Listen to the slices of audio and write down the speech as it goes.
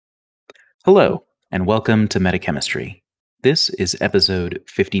Hello, and welcome to Metachemistry. This is episode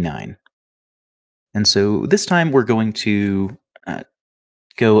 59. And so this time we're going to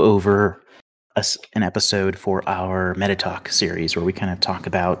go over an episode for our Metatalk series where we kind of talk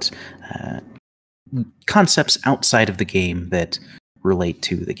about concepts outside of the game that relate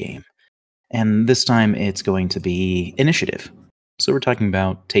to the game. And this time it's going to be initiative. So we're talking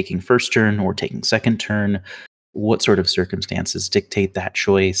about taking first turn or taking second turn. What sort of circumstances dictate that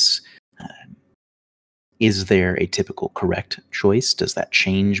choice? Is there a typical correct choice? Does that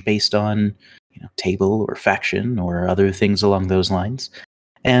change based on table or faction or other things along those lines?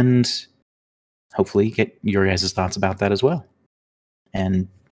 And hopefully get your guys' thoughts about that as well. And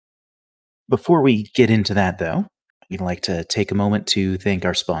before we get into that, though, we'd like to take a moment to thank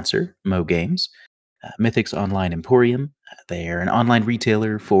our sponsor, Mo Games, Mythic's Online Emporium. They are an online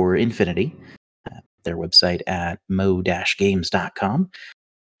retailer for Infinity. Their website at mo-games.com.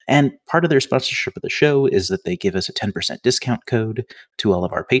 And part of their sponsorship of the show is that they give us a 10% discount code to all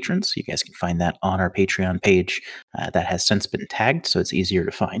of our patrons. You guys can find that on our Patreon page. That has since been tagged, so it's easier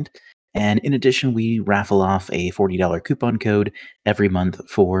to find. And in addition, we raffle off a $40 coupon code every month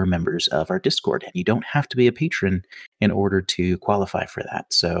for members of our Discord. And you don't have to be a patron in order to qualify for that.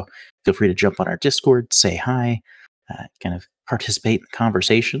 So feel free to jump on our Discord, say hi, kind of participate in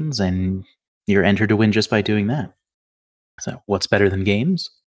conversations, and you're entered to win just by doing that. So what's better than games?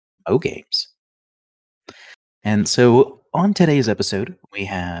 Mo Games. And so on today's episode, we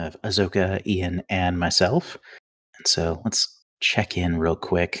have Azoka, Ian, and myself. And so let's check in real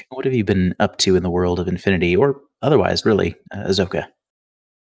quick. What have you been up to in the world of Infinity, or otherwise, really, Azoka?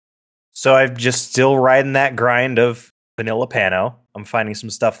 So I'm just still riding that grind of vanilla Pano. I'm finding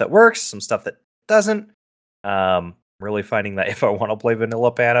some stuff that works, some stuff that doesn't. Really finding that if I want to play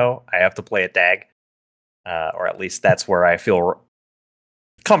vanilla Pano, I have to play a tag. Or at least that's where I feel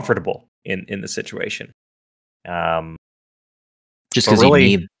comfortable in the situation. Just because you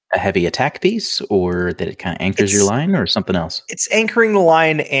need a heavy attack piece, or that it kind of anchors your line, or something else? It's anchoring the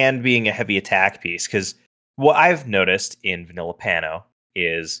line and being a heavy attack piece, because what I've noticed in vanilla Pano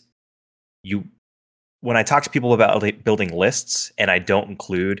is when I talk to people about building lists, and I don't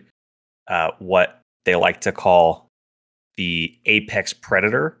include what they like to call the apex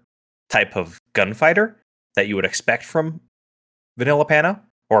predator type of gunfighter that you would expect from vanilla Pano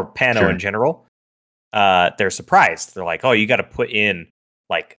or Pano in general, they're surprised. They're like, oh, you got to put in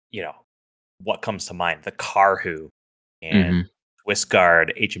what comes to mind, the Karhu and Swiss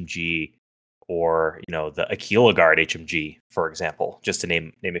Guard HMG, or the Aquila Guard HMG, for example, just to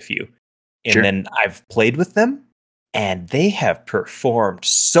name a few. And then I've played with them, and they have performed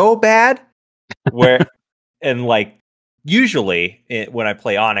so bad. Usually when I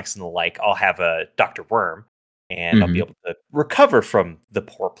play Onyx and the like, I'll have a Dr. Worm, and I'll be able to recover from the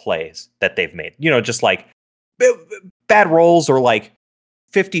poor plays that they've made. Just like bad rolls, or like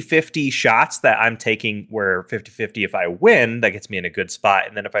 50-50 shots that I'm taking, where 50-50 if I win, that gets me in a good spot.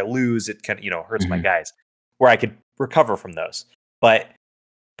 And then if I lose, it kind of, hurts my guys, where I could recover from those. But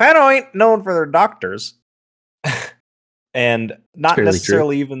Pano ain't known for their doctors and not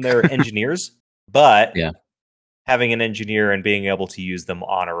necessarily even their engineers, but having an engineer and being able to use them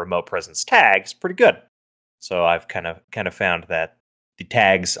on a remote presence tag is pretty good. So I've kind of found that the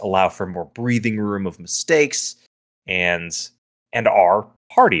tags allow for more breathing room of mistakes and are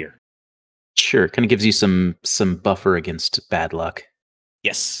hardier. Sure, kind of gives you some buffer against bad luck.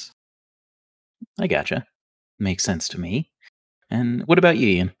 Yes. I gotcha. Makes sense to me. And what about you,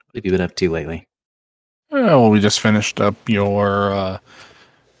 Ian? What have you been up to lately? Well, we just finished up your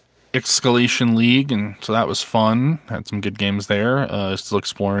Escalation League, and so that was fun. Had some good games there. Still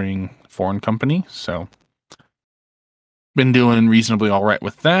exploring Foreign Company, so been doing reasonably all right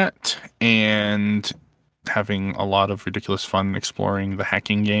with that, and having a lot of ridiculous fun exploring the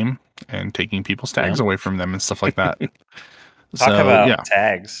hacking game and taking people's tags away from them and stuff like that. Talk about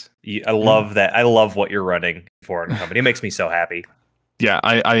tags. I love that. I love what you're running, Foreign Company. It makes me so happy. Yeah,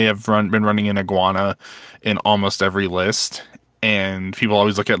 I have been running an iguana in almost every list, and people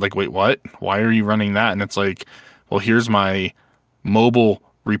always look at like, wait, what? Why are you running that? And it's like, well, here's my mobile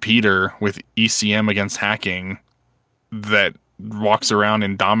repeater with ECM against hacking that walks around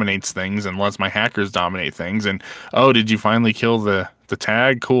and dominates things and lets my hackers dominate things. And oh, did you finally kill the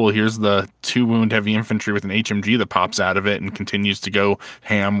tag? Cool. Here's the 2 wound heavy infantry with an HMG that pops out of it and continues to go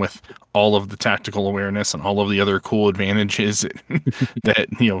ham with all of the tactical awareness and all of the other cool advantages that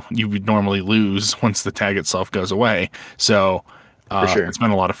you would normally lose once the tag itself goes away. So it's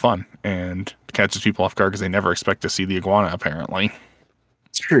been a lot of fun, and it catches people off guard because they never expect to see the iguana, apparently.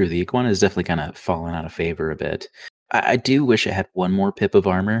 It's true. The iguana has definitely kind of fallen out of favor a bit. I do wish it had one more pip of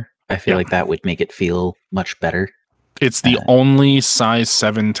armor. I feel like that would make it feel much better. It's the only size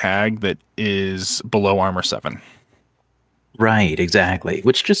 7 tag that is below armor 7. Right, exactly.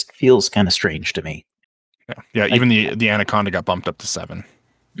 Which just feels kind of strange to me. Yeah, even the Anaconda got bumped up to 7.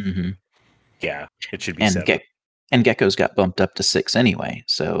 Mm-hmm. Yeah, it should be 7. And Geckos got bumped up to 6 anyway,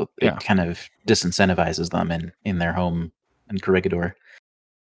 so it kind of disincentivizes them in their home in Corregidor.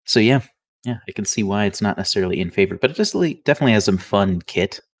 So yeah, I can see why it's not necessarily in favor, but it just definitely has some fun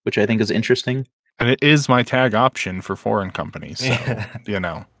kit, which I think is interesting. And it is my tag option for foreign companies,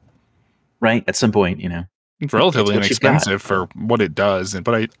 so, Right, at some point, It's relatively inexpensive for what it does,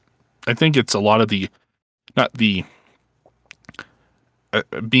 but I think it's a lot of not the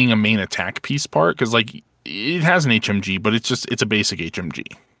being a main attack piece part, because like it has an HMG, but it's a basic HMG.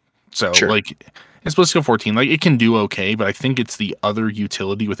 So like it's supposed to go 14. Like it can do okay, but I think it's the other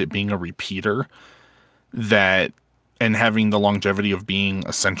utility with it being a repeater and having the longevity of being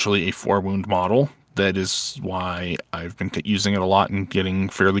essentially a 4-wound model. That is why I've been using it a lot and getting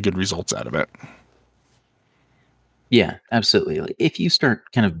fairly good results out of it. Yeah, absolutely. Like, if you start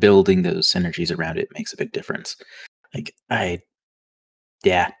kind of building those synergies around it, it makes a big difference. Like I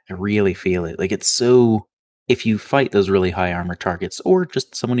really feel it. Like it's so, if you fight those really high armor targets, or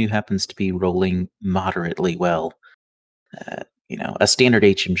just someone who happens to be rolling moderately well, a standard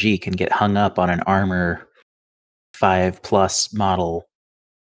HMG can get hung up on an armor 5+ model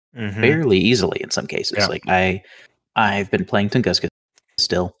fairly easily in some cases. Yeah. Like I've been playing Tunguska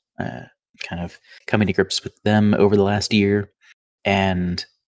still, kind of coming to grips with them over the last year, and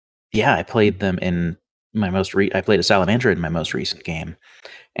I played them in my I played a Salamander in my most recent game,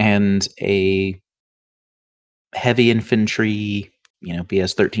 and a heavy infantry,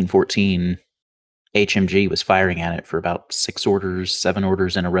 BS 1314 HMG was firing at it for about 7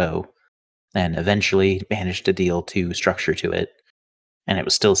 orders in a row, and eventually managed to deal 2 structure to it, and it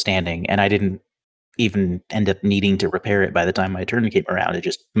was still standing, and I didn't even end up needing to repair it by the time my turn came around. It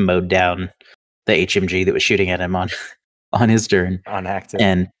just mowed down the HMG that was shooting at him on his turn. On active.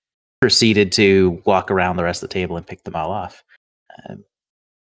 And proceeded to walk around the rest of the table and pick them all off.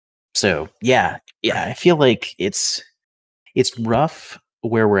 So I feel like it's rough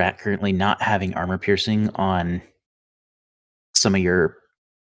where we're at currently, not having armor piercing on some of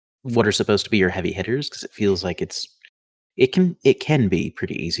what are supposed to be your heavy hitters, because it feels like it can be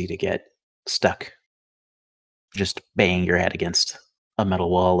pretty easy to get stuck just banging your head against a metal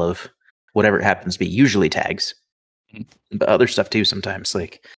wall of whatever it happens to be, usually tags, but other stuff too sometimes.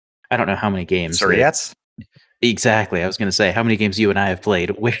 Like I don't know how many games. Suriats? Exactly. I was going to say, how many games you and I have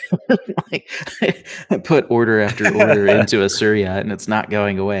played where like, I put order after order into a Suriat and it's not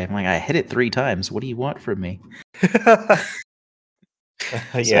going away. I'm like, I hit it 3 times. What do you want from me?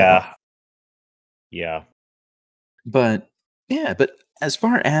 Yeah. But as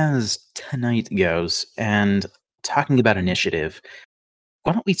far as tonight goes and talking about initiative,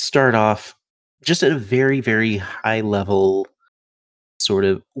 why don't we start off just at a very, very high level, sort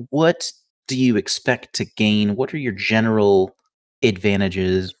of what do you expect to gain? What are your general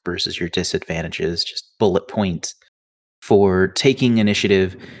advantages versus your disadvantages? Just bullet point for taking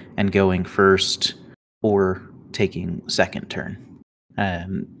initiative and going first or taking second turn.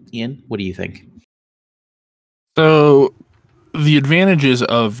 Ian, what do you think? So the advantages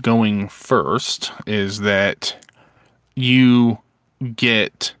of going first is that you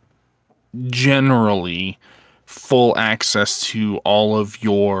get generally full access to all of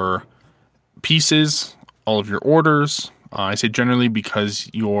your pieces, all of your orders. I say generally because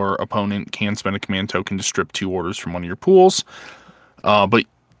your opponent can spend a command token to strip 2 orders from one of your pools. But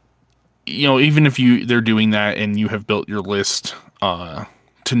even if they're doing that and you have built your list to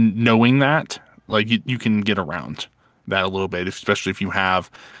knowing that, like you can get around that a little bit, especially if you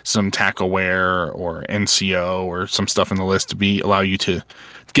have some TAC aware or NCO or some stuff in the list to allow you to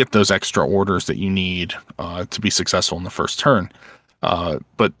get those extra orders that you need to be successful in the first turn.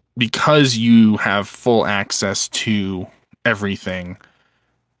 But because you have full access to everything,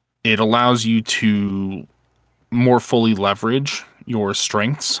 it allows you to more fully leverage your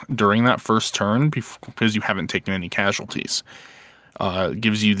strengths during that first turn because you haven't taken any casualties.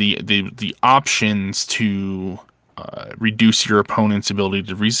 Gives you the options to reduce your opponent's ability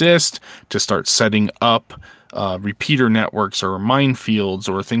to resist, to start setting up repeater networks or minefields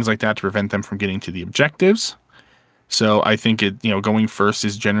or things like that to prevent them from getting to the objectives. So I think going first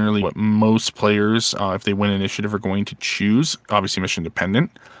is generally what most players, if they win initiative, are going to choose. Obviously, mission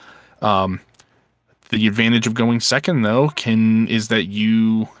dependent. The advantage of going second, though, is that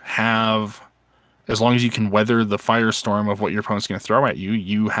you have, as long as you can weather the firestorm of what your opponent's going to throw at you,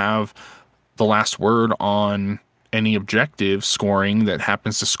 you have the last word on any objective scoring that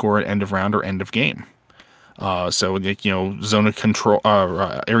happens to score at end of round or end of game. So, like, zone of control,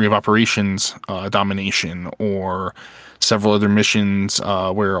 area of operations domination, or several other missions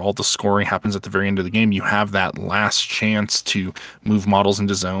where all the scoring happens at the very end of the game. You have that last chance to move models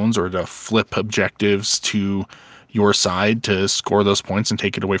into zones or to flip objectives to your side to score those points and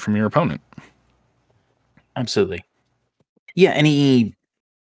take it away from your opponent. Absolutely. Yeah. Anything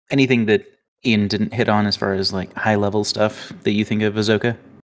that Ian didn't hit on as far as like high level stuff that you think of, Azoka?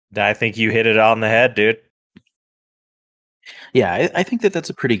 I think you hit it on the head, dude. Yeah, I think that's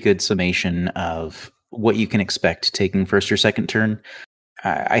a pretty good summation of what you can expect taking first or second turn.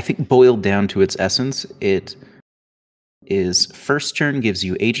 I think boiled down to its essence, it is first turn gives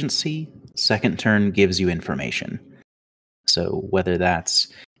you agency, second turn gives you information. So whether that's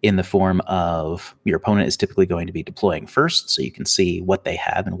in the form of your opponent is typically going to be deploying first, so you can see what they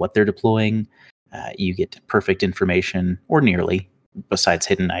have and what they're deploying. You get perfect information, or nearly, besides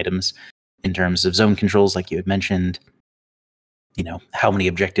hidden items, in terms of zone controls, like you had mentioned. How many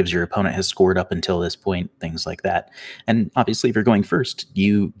objectives your opponent has scored up until this point, things like that. And obviously, if you're going first,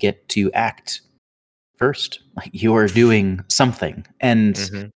 you get to act first. Like, you are doing something. And,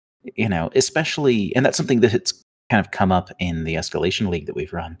 especially, and that's something that it's kind of come up in the Escalation League that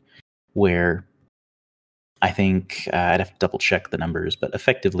we've run, where I think I'd have to double check the numbers, but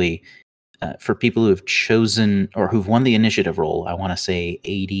effectively, for people who have chosen or who've won the initiative role, I want to say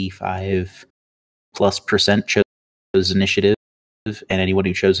 85+% chose initiative. And anyone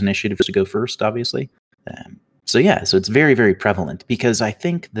who chose initiative to go first, obviously. So it's very, very prevalent, because I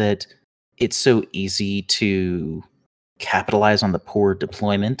think that it's so easy to capitalize on the poor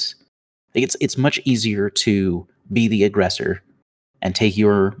deployment. It's much easier to be the aggressor and take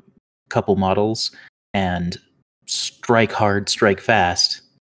your couple models and strike hard, strike fast.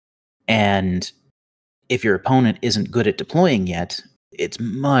 And if your opponent isn't good at deploying yet, it's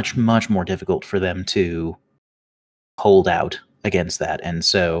much, much more difficult for them to hold out against that. And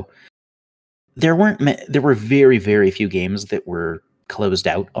so there were very, very few games that were closed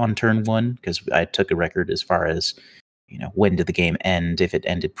out on turn one, because I took a record as far as when did the game end, if it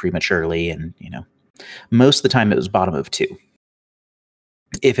ended prematurely, and most of the time it was bottom of 2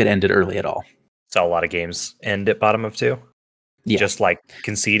 if it ended early at all. So a lot of games end at bottom of 2. Yeah. Just like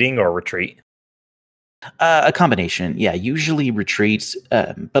conceding or retreat. A combination. Yeah, usually retreats,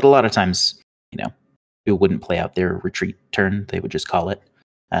 but a lot of times who wouldn't play out their retreat turn. They would just call it,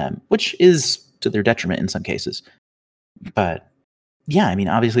 which is to their detriment in some cases. But yeah, I mean,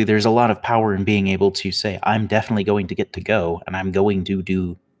 obviously there's a lot of power in being able to say, I'm definitely going to get to go, and I'm going to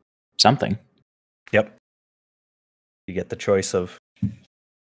do something. Yep. You get the choice of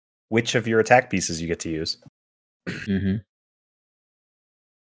which of your attack pieces you get to use. Mm-hmm.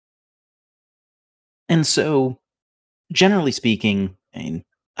 And so, generally speaking,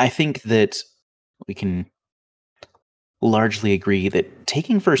 I think that we can largely agree that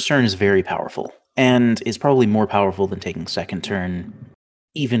taking first turn is very powerful, and is probably more powerful than taking second turn,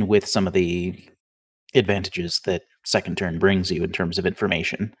 even with some of the advantages that second turn brings you in terms of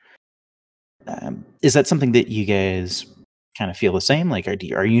information. Is that something that you guys kind of feel the same? Like,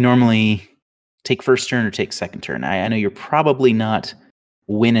 are you normally take first turn or take second turn? I know you're probably not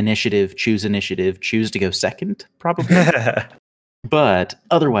win initiative, choose to go second, probably. But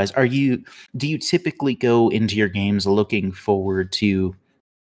otherwise, do you typically go into your games looking forward to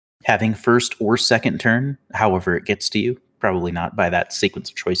having first or second turn, however it gets to you? Probably not by that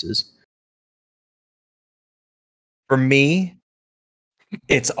sequence of choices. For me,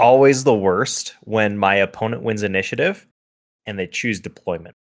 it's always the worst when my opponent wins initiative and they choose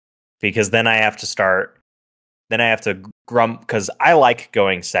deployment, because then I have to grump, because I like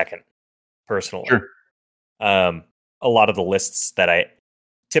going second personally. Sure. A lot of the lists that I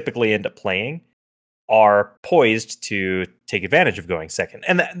typically end up playing are poised to take advantage of going second,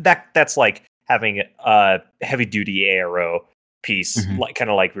 and that's like having a heavy duty ARO piece, like kind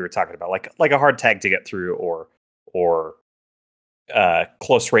of like we were talking about, like a hard tag to get through, or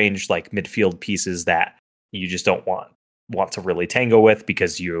close range like midfield pieces that you just don't want to really tango with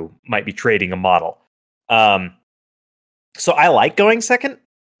because you might be trading a model. So I like going second,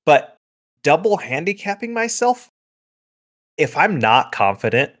 but double handicapping myself, if I'm not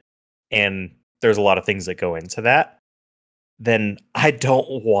confident, and there's a lot of things that go into that, then I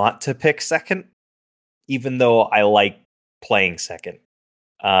don't want to pick second, even though I like playing second.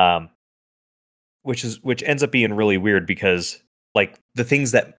 Which ends up being really weird, because like the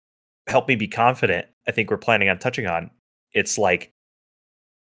things that help me be confident, I think we're planning on touching on, it's like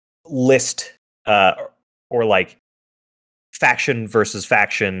list or like faction versus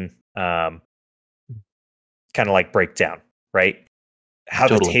faction kind of like break down, right? How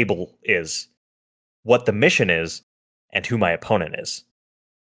Totally. the table is, what the mission is, and who my opponent is.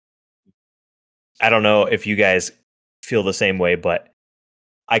 I don't know if you guys feel the same way, but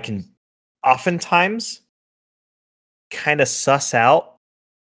I can oftentimes kind of suss out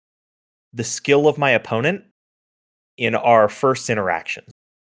the skill of my opponent in our first interaction.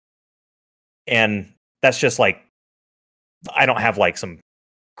 And that's just like, I don't have like some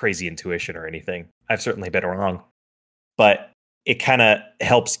crazy intuition or anything. I've certainly been wrong, but it kind of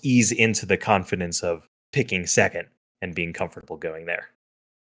helps ease into the confidence of picking second and being comfortable going there.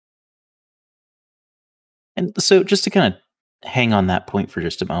 And so, just to kind of hang on that point for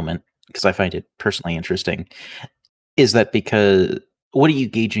just a moment, because I find it personally interesting, is that because what are you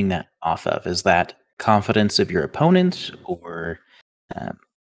gauging that off of? Is that confidence of your opponent, or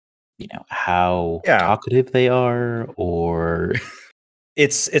how talkative they are, or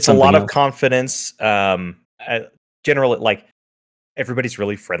it's a lot of confidence. Generally, like, everybody's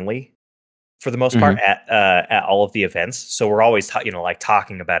really friendly for the most part at all of the events, so we're always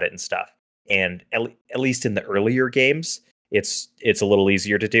talking about it and stuff. And at least in the earlier games, it's a little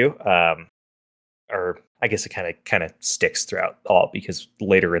easier to do. Or I guess it kind of sticks throughout all, because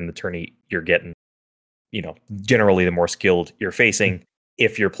later in the tourney you're getting, generally the more skilled you're facing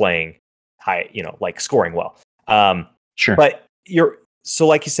if you're playing high, like scoring well. Sure. But so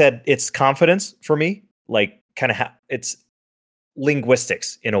like you said, it's confidence for me. Like kind of it's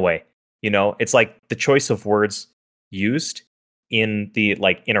linguistics in a way. It's like the choice of words used in the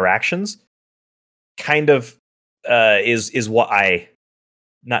like interactions kind of is what I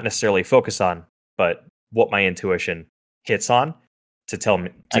not necessarily focus on, but what my intuition hits on to tell me,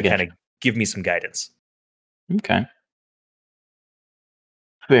 to kind of give me some guidance. Okay.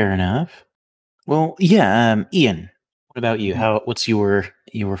 Fair enough. Well, yeah, Ian, what about you? What's your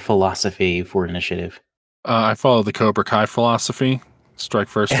philosophy for initiative? I follow the Cobra Kai philosophy: strike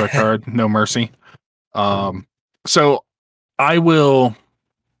first, strike hard, no mercy. So I will,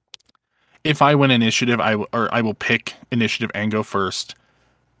 if I win initiative, I will pick initiative and go first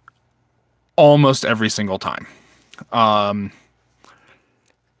almost every single time.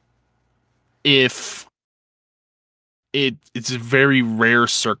 If it's a very rare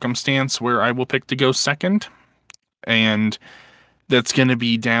circumstance where I will pick to go second, and that's going to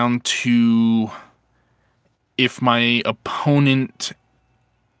be down to if my opponent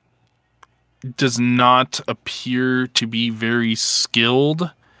does not appear to be very skilled,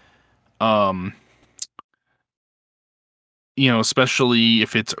 especially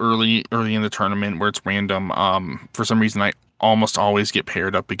if it's early in the tournament where it's random. For some reason, I almost always get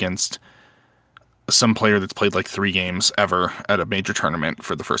paired up against some player that's played like 3 games ever at a major tournament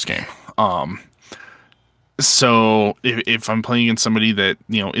for the first game. So if I'm playing against somebody that,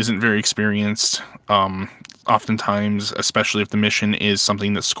 isn't very experienced, oftentimes, especially if the mission is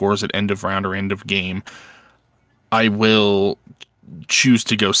something that scores at end of round or end of game, I will choose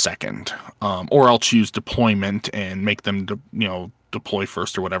to go second, or I'll choose deployment and make them deploy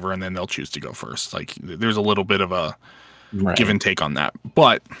first or whatever, and then they'll choose to go first. Like, there's a little bit of a give and take on that,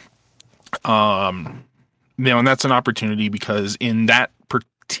 but and that's an opportunity, because in that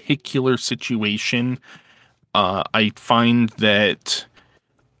particular situation, I find that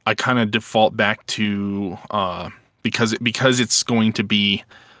I kind of default back to because it's going to be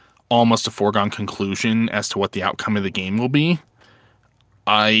almost a foregone conclusion as to what the outcome of the game will be.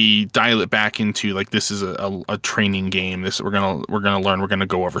 I dial it back into, like, this is a training game. We're gonna learn. We're gonna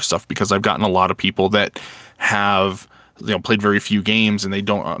go over stuff, because I've gotten a lot of people that have played very few games and they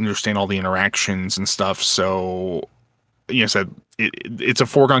don't understand all the interactions and stuff. So, I said it's a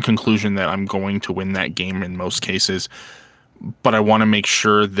foregone conclusion that I'm going to win that game in most cases. But I want to make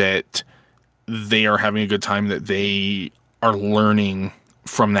sure that they are having a good time, that they are learning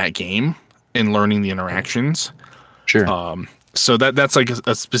from that game and learning the interactions. Sure. So that's like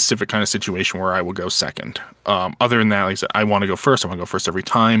a specific kind of situation where I will go second. Other than that, like I said, I want to go first. I want to go first every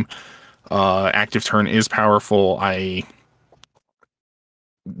time. Active turn is powerful. I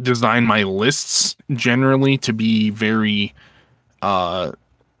design my lists generally to be very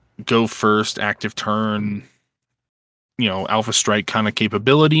go first, active turn, alpha strike kind of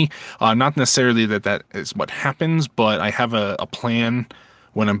capability. Not necessarily that is what happens, but I have a plan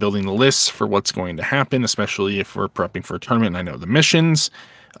when I'm building the lists for what's going to happen, especially if we're prepping for a tournament and I know the missions.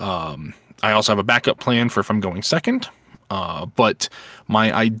 I also have a backup plan for if I'm going second. But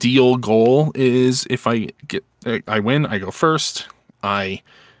my ideal goal is, if I win, I go first. I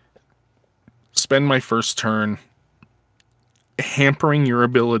spend my first turn hampering your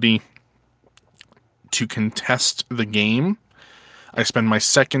ability to contest the game. I spend my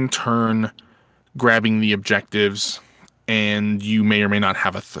second turn grabbing the objectives, and you may or may not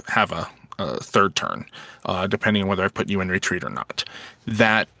have a third turn, depending on whether I've put you in retreat or not.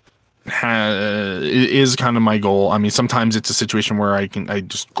 That is kind of my goal. I mean, sometimes it's a situation where I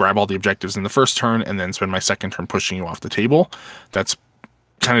just grab all the objectives in the first turn and then spend my second turn pushing you off the table. That's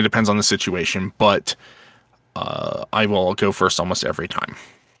kind of depends on the situation, but I will go first almost every time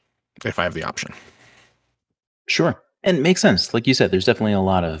if I have the option. Sure. And it makes sense. Like you said, there's definitely a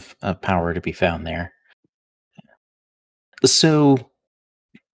lot of power to be found there. So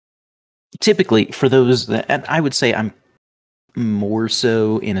typically for those that, and I would say I'm more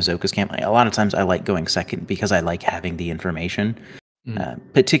so in Ahsoka's camp. A lot of times I like going second because I like having the information,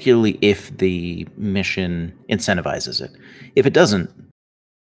 particularly if the mission incentivizes it. If it doesn't,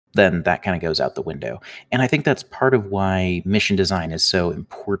 then that kind of goes out the window. And I think that's part of why mission design is so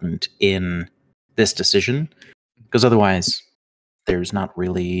important in this decision, because otherwise there's not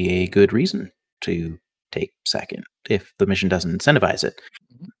really a good reason to take second if the mission doesn't incentivize it.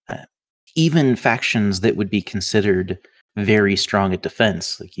 Even factions that would be considered very strong at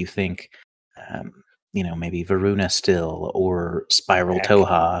defense, like you think, maybe Varuna still, or Spiral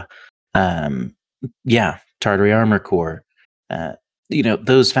Toha, Tartary Armor Corps,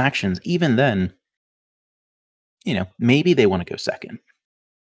 those factions, even then, maybe they want to go second.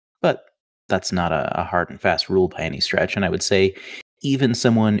 But that's not a hard and fast rule by any stretch. And I would say even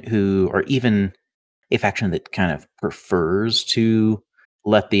even a faction that kind of prefers to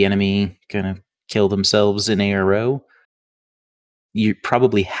let the enemy kind of kill themselves in ARO, you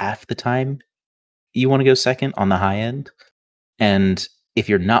probably half the time you want to go second on the high end. And if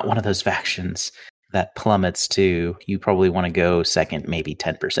you're not one of those factions, that plummets to you probably want to go second maybe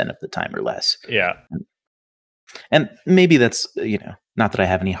 10% of the time or less. Yeah. And maybe that's, not that I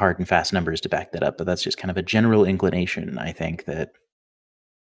have any hard and fast numbers to back that up, but that's just kind of a general inclination, I think, that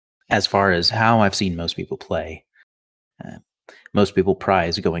as far as how I've seen most people play, most people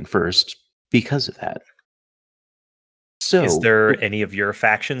prize going first because of that. So, is there any of your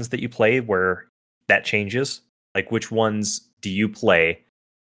factions that you play where that changes? Like, which ones do you play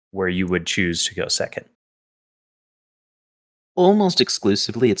where you would choose to go second? Almost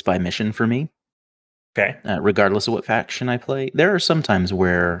exclusively, it's by mission for me. Okay. Regardless of what faction I play. There are some times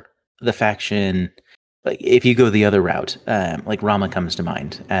where the faction, like if you go the other route, like Rama comes to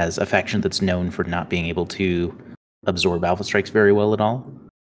mind as a faction that's known for not being able to absorb alpha strikes very well at all.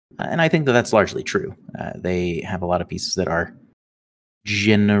 And I think that that's largely true. They have a lot of pieces that are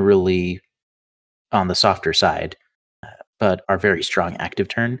generally on the softer side, but are very strong active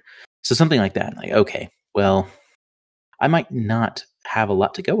turn. So something like that, like, okay, well, I might not have a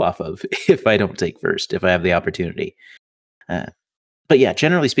lot to go off of if I don't take first, if I have the opportunity. But yeah,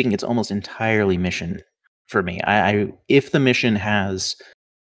 generally speaking, it's almost entirely mission for me. If the mission has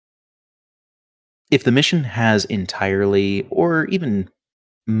entirely or even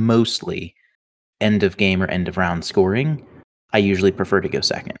mostly end of game or end of round scoring, I usually prefer to go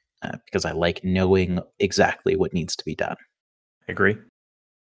second because I like knowing exactly what needs to be done. I agree.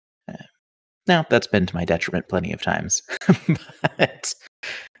 Now, that's been to my detriment plenty of times. But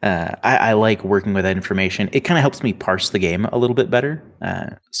I like working with that information. It kind of helps me parse the game a little bit better.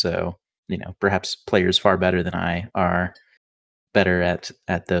 So, perhaps players far better than I are better at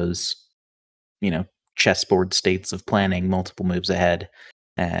those, chessboard states of planning multiple moves ahead.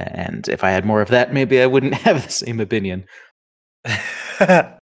 And if I had more of that, maybe I wouldn't have the same opinion.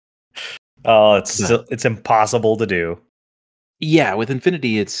 It's impossible to do. Yeah, with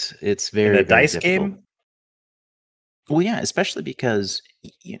Infinity, it's very, in a very dice difficult. game. Well, yeah, especially because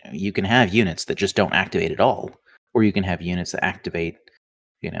you can have units that just don't activate at all, or you can have units that activate,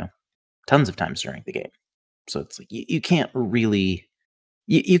 tons of times during the game. So it's like you can't really.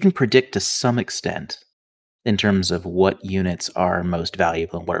 You can predict to some extent in terms of what units are most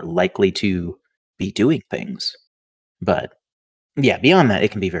valuable and what are likely to be doing things, but yeah, beyond that,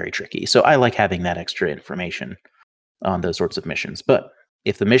 it can be very tricky. So I like having that extra information on those sorts of missions. But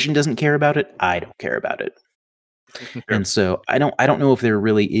if the mission doesn't care about it, I don't care about it. Sure. And so I don't know if there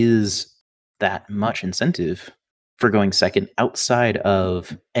really is that much incentive for going second outside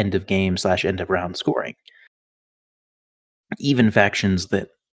of end of game / end of round scoring. Even factions that,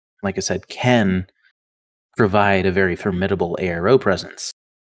 like I said, can provide a very formidable ARO presence,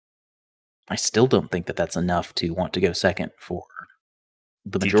 I still don't think that that's enough to want to go second for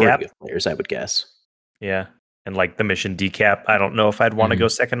the majority of players, I would guess. Yeah. And like the mission decap, I don't know if I'd want to go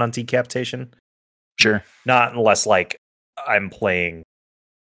second on decapitation. Sure. Not unless like I'm playing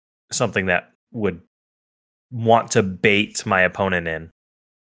something that would want to bait my opponent in.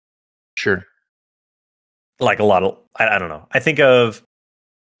 Sure. Like a lot of, I don't know. I think of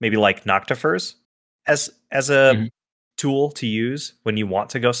maybe like Noctifers as a Mhm. tool to use when you want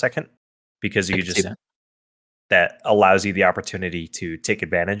to go second, because I you can see just that. that allows you the opportunity to take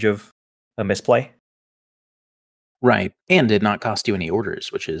advantage of a misplay. Right. And did not cost you any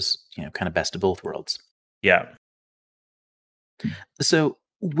orders, which is, kind of best of both worlds. Yeah. So,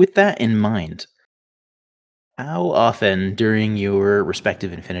 with that in mind, how often during your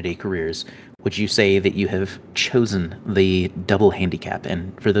respective Infinity careers would you say that you have chosen the double handicap?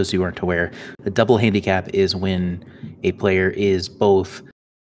 And for those who aren't aware, the double handicap is when a player is both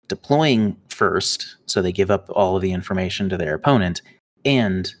deploying first, so they give up all of the information to their opponent,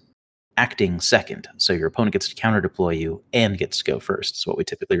 and acting second. So your opponent gets to counter deploy you and gets to go first. It's what we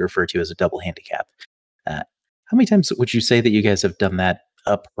typically refer to as a double handicap. How many times would you say that you guys have done that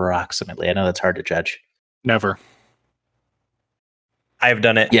approximately? I know that's hard to judge. Never. I have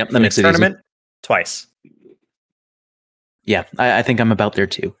done it Yep, that in a makes it easy. tournament twice. Yeah, I think I'm about there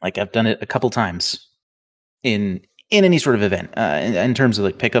too. Like I've done it a couple times in any sort of event. In terms of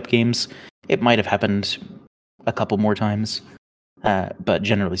like pickup games, it might have happened a couple more times. But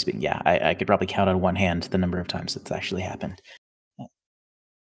generally speaking, yeah, I could probably count on one hand the number of times that's actually happened.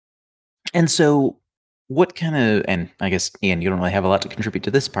 And so, what kind of, and I guess, Ian, you don't really have a lot to contribute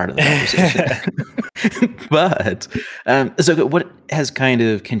to this part of the conversation, but so what has kind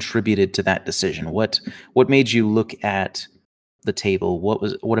of contributed to that decision? What made you look at the table?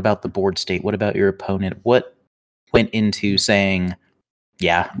 What about the board state? What about your opponent? What went into saying,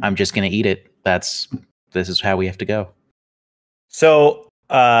 yeah, I'm just going to eat it. This is how we have to go. So,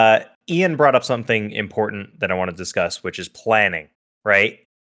 Ian brought up something important that I want to discuss, which is planning, right?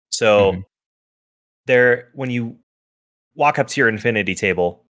 So, when you walk up to your Infinity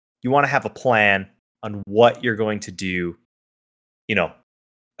table, you want to have a plan on what you're going to do,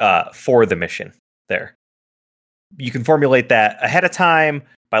 for the mission there. You can formulate that ahead of time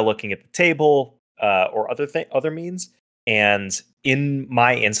by looking at the table or other means. And in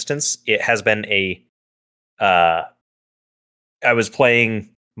my instance, it has been I was playing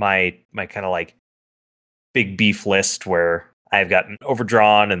my kind of like big beef list where I've gotten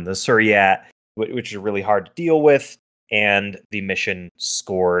Overdrawn and the Suryat, which is really hard to deal with, and the mission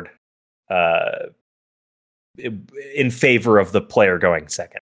scored in favor of the player going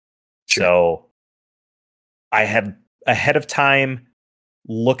second. Sure. So I had ahead of time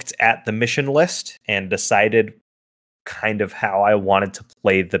looked at the mission list and decided kind of how I wanted to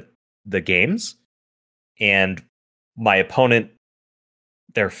play the games. And my opponent,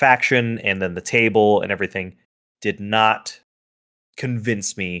 their faction, and then the table and everything did not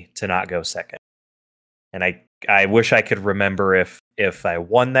convince me to not go second. And I wish I could remember if I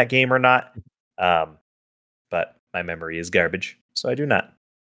won that game or not. But my memory is garbage, so I do not.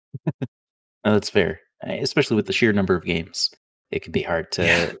 No, that's fair. Especially with the sheer number of games, it can be hard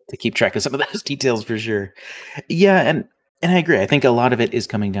to keep track of some of those details for sure. Yeah, and I agree. I think a lot of it is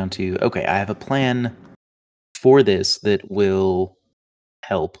coming down to, okay, I have a plan for this that will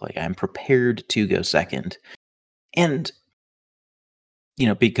help. Like I'm prepared to go second. And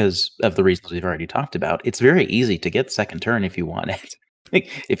because of the reasons we've already talked about, it's very easy to get second turn if you want it.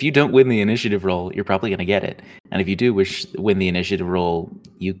 If you don't win the initiative roll, you're probably going to get it. And if you do win the initiative roll,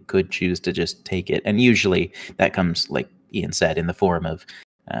 you could choose to just take it. And usually that comes, like Ian said, in the form of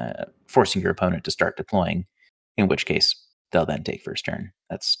forcing your opponent to start deploying, in which case they'll then take first turn.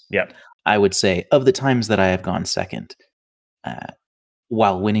 That's, Yep. I would say, of the times that I have gone second,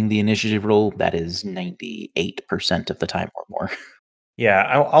 while winning the initiative roll, that is 98% of the time or more. Yeah,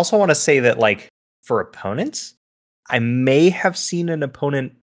 I also want to say that, like, for opponents, I may have seen an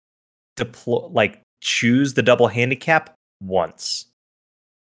opponent choose the double handicap once.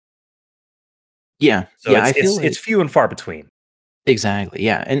 Yeah, So yeah, I feel it's few and far between. Exactly,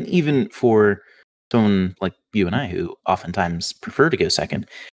 yeah, and even for someone like you and I, who oftentimes prefer to go second,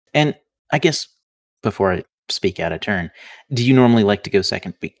 and I guess before I speak out of turn, do you normally like to go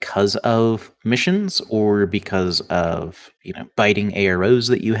second because of missions, or because of biting AROs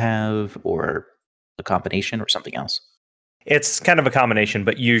that you have, or a combination, or something else? It's kind of a combination,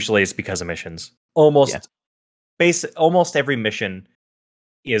 but usually it's because of missions. Yeah. Almost every mission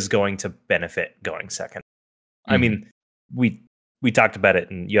is going to benefit going second. I mean, we talked about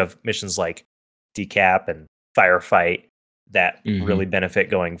it, and you have missions like Decap and Firefight that really benefit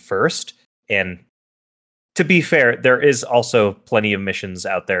going first. And to be fair, there is also plenty of missions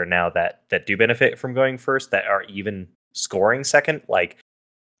out there now that do benefit from going first, that are even scoring second, like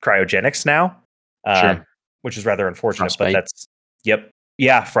Cryogenics now, Sure. which is rather unfortunate. Frostbite. But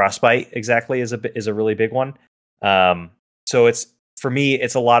yeah, Frostbite exactly is a really big one. So for me,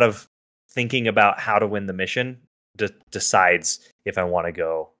 it's a lot of thinking about how to win the mission decides if I want to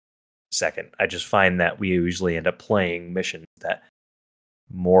go second. I just find that we usually end up playing missions that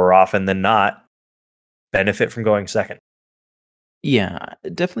more often than not benefit from going second. Yeah,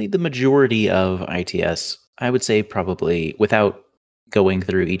 definitely the majority of ITS, I would say probably without going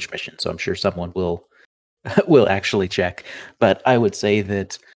through each mission. So I'm sure someone will will actually check, but I would say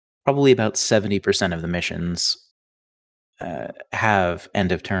that probably about 70% of the missions have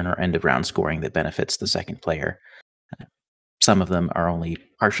end of turn or end of round scoring that benefits the second player. Some of them are only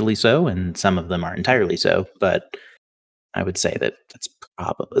partially so, and some of them are entirely so. But I would say that that's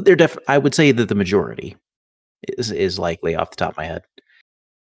probably I would say that the majority is likely off the top of my head.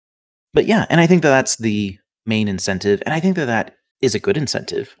 But yeah, and I think that that's the main incentive, and I think that that is a good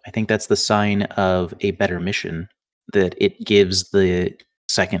incentive. I think that's the sign of a better mission, that it gives the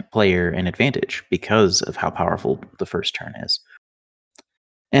second player an advantage because of how powerful the first turn is.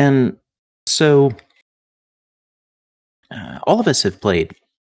 And so all of us have played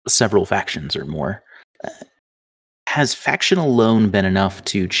several factions or more. Has faction alone been enough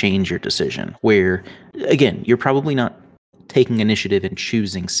to change your decision? Where, again, you're probably not taking initiative and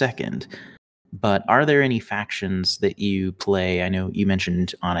choosing second, but are there any factions that you play? I know you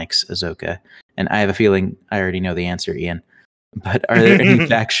mentioned Onyx, Ahsoka, and I have a feeling I already know the answer, Ian. But are there any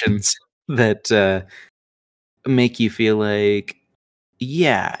factions that make you feel like,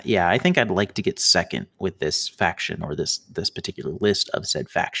 yeah, I think I'd like to get second with this faction or this particular list of said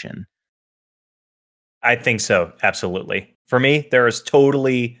faction? I think so, absolutely. For me, there is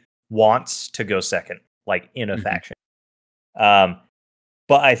totally wants to go second, like in a faction.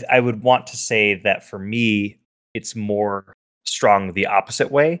 But I would want to say that for me, it's more strong the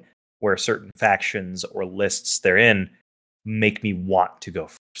opposite way, where certain factions or lists they're in make me want to go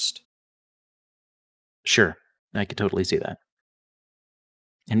first. Sure, I could totally see that.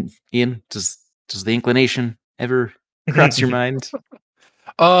 And Ian, does the inclination ever cross your mind?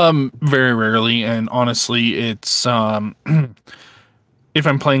 Very rarely, and honestly, it's if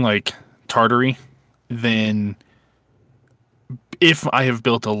I'm playing like Tartary, then if I have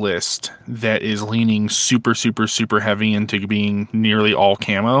built a list that is leaning super, super, super heavy into being nearly all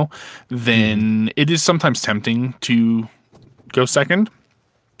camo, then it is sometimes tempting to go second,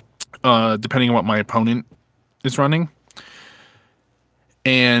 depending on what my opponent is running.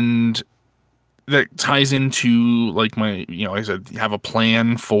 And that ties into like my, like I said, you have a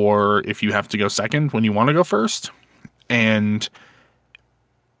plan for if you have to go second when you want to go first. And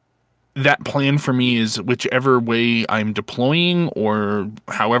that plan for me is whichever way I'm deploying or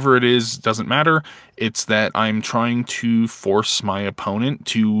however it is, doesn't matter. It's that I'm trying to force my opponent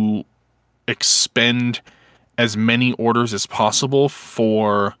to expend as many orders as possible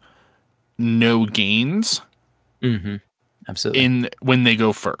for no gains. Absolutely. When they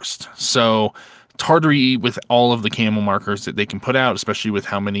go first. So Tartary, with all of the camo markers that they can put out, especially with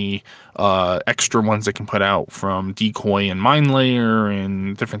how many extra ones they can put out from decoy and mine layer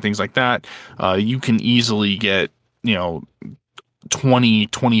and different things like that, you can easily get 20,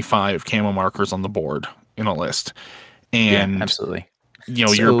 25 camo markers on the board in a list. And yeah, absolutely.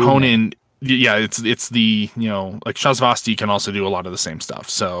 Your opponent, it's the, like Shazvasti can also do a lot of the same stuff.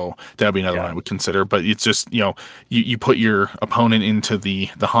 So that'd be another one I would consider. But it's just, you put your opponent into the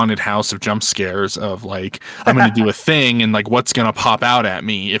haunted house of jump scares of like, I'm going to do a thing and like, what's going to pop out at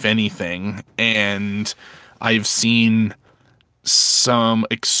me, if anything. And I've seen some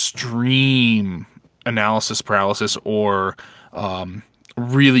extreme analysis paralysis or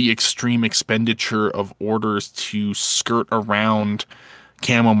really extreme expenditure of orders to skirt around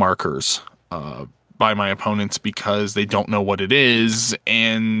camo markers by my opponents because they don't know what it is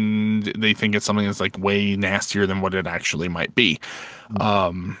and they think it's something that's like way nastier than what it actually might be.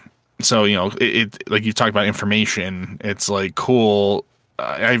 So it like you talked about information, it's like, cool,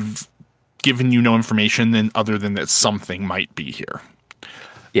 I've given you no information then other than that something might be here.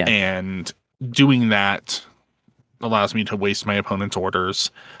 Yeah. And doing that allows me to waste my opponent's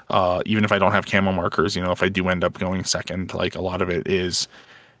orders, even if I don't have camo markers. If I do end up going second, like a lot of it is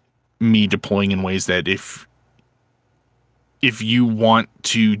me deploying in ways that if you want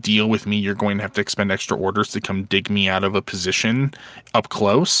to deal with me, you're going to have to expend extra orders to come dig me out of a position up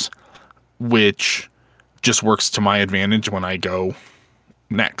close, which just works to my advantage when I go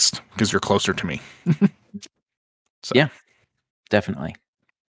next because you're closer to me. So. Yeah, definitely.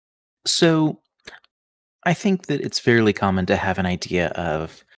 So I think that it's fairly common to have an idea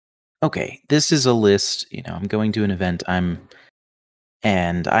of, okay, this is a list, I'm going to an event,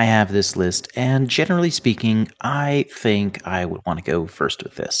 and I have this list, and generally speaking, I think I would want to go first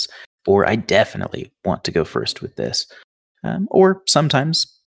with this, or I definitely want to go first with this. Or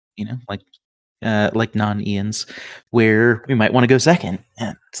sometimes, like like non-Ians, where we might want to go second.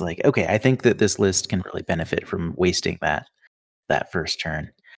 And it's like, okay, I think that this list can really benefit from wasting that first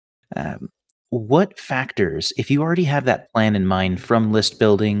turn. What factors, if you already have that plan in mind from list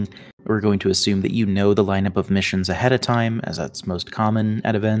building, we're going to assume that you know the lineup of missions ahead of time, as that's most common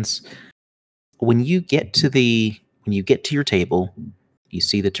at events. When you get to your table, you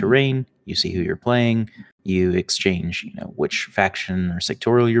see the terrain, you see who you're playing, you exchange, which faction or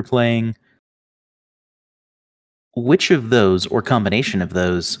sectorial you're playing. Which of those or combination of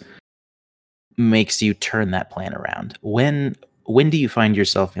those makes you turn that plan around? When do you find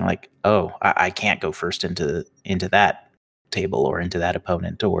yourself being like, oh, I can't go first into that table or into that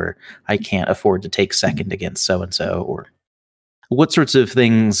opponent, or I can't afford to take second against so and so, or what sorts of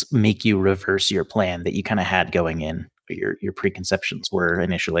things make you reverse your plan that you kind of had going in, your preconceptions were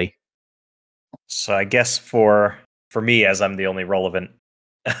initially? So I guess for me, as I'm the only relevant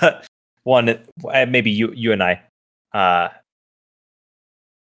one, maybe you and I,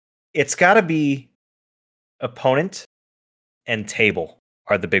 it's got to be opponent and table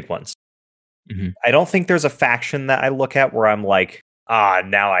are the big ones. Mm-hmm. I don't think there's a faction that I look at where I'm like,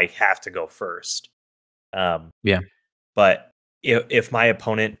 now I have to go first. Yeah. But if my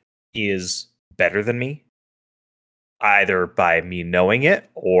opponent is better than me, either by me knowing it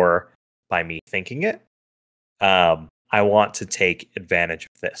or by me thinking it, I want to take advantage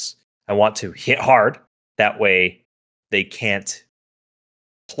of this. I want to hit hard. That way they can't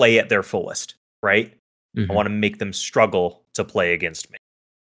play at their fullest, right? Mm-hmm. I want to make them struggle to play against me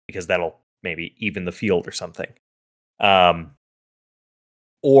because that'll maybe even the field or something.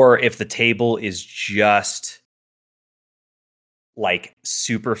 Or if the table is just like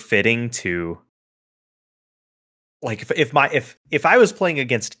super fitting to, like if I was playing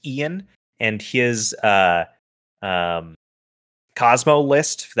against Ian and his Cosmo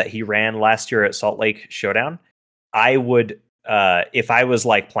list that he ran last year at Salt Lake Showdown, I would if I was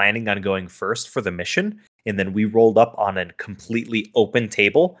like planning on going first for the mission and then we rolled up on a completely open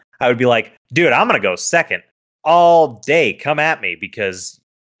table, I would be like, dude, I'm gonna go second all day. Come at me, because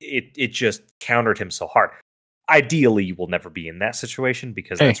it just countered him so hard. Ideally, you will never be in that situation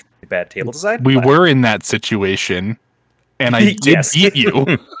because that's really bad table design. We were in that situation, and I did beat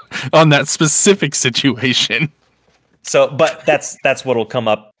you on that specific situation. So, but that's what'll come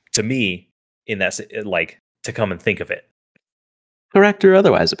up to me in that, like, to come and think of it. Correct or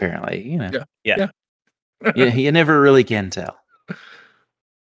otherwise, apparently, Yeah. You never really can tell.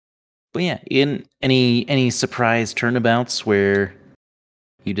 But yeah, in any surprise turnabouts where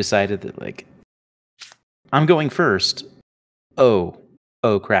you decided that, like, I'm going first. Oh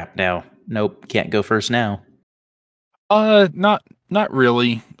crap! Nope, can't go first now. Not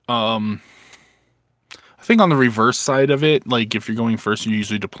really. I think on the reverse side of it, like if you're going first, you're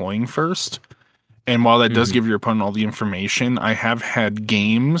usually deploying first. And while that does give your opponent all the information, I have had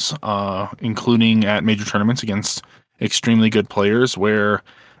games, including at major tournaments against extremely good players, where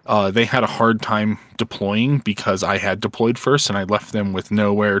they had a hard time deploying because I had deployed first and I left them with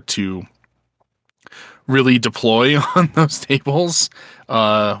nowhere to really deploy on those tables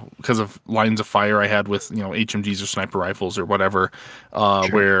because of lines of fire I had with HMGs or sniper rifles or whatever,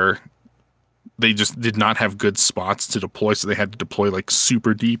 where they just did not have good spots to deploy, so they had to deploy like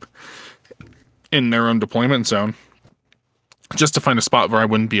super deep in their own deployment zone just to find a spot where I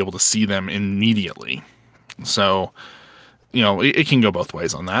wouldn't be able to see them immediately. So, it can go both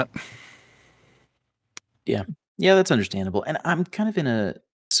ways on that. Yeah, that's understandable. And I'm kind of in a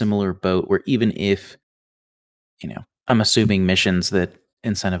similar boat where even if, I'm assuming missions that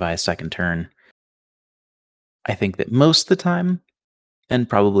incentivize second turn, I think that most of the time, and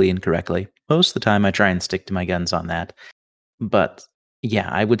probably incorrectly, most of the time I try and stick to my guns on that. But yeah,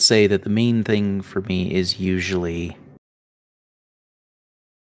 I would say that the main thing for me is usually...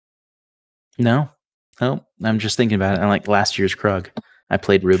 No, I'm just thinking about it. I like last year's Krug. I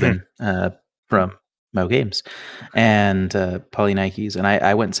played Ruben from Mo Games and Poly Nikes, and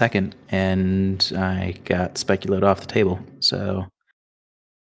I went second, and I got Speculoed off the table. So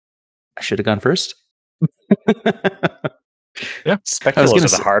I should have gone first. Yeah, Speculoes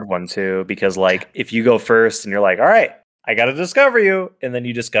are the hard one too, because like if you go first and you're like, all right, I got to discover you, and then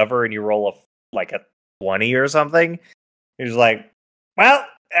you discover and you roll a 20 or something, you're just like, well,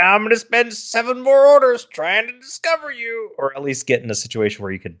 I'm going to spend 7 more orders trying to discover you, or at least get in a situation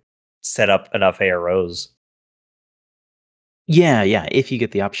where you could set up enough AROs. Yeah. If you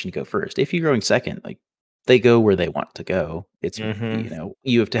get the option to go first, if you're going second, like they go where they want to go. It's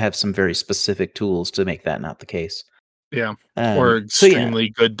you have to have some very specific tools to make that not the case. Yeah, or extremely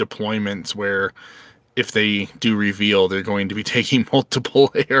good deployments where if they do reveal, they're going to be taking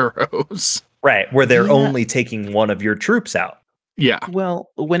multiple arrows. Right, where they're Yeah. only taking one of your troops out. Yeah. Well,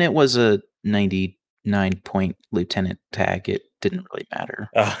 when it was a 99-point lieutenant tag, it didn't really matter.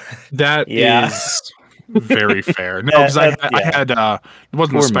 That Yeah. is very fair. No, because I had it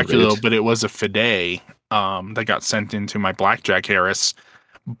wasn't Or a speculo, Marut. but it was a Fide that got sent into my Blackjack Harris,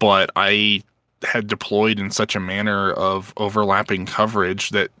 but I had deployed in such a manner of overlapping coverage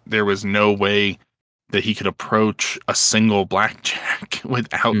that there was no way that he could approach a single Blackjack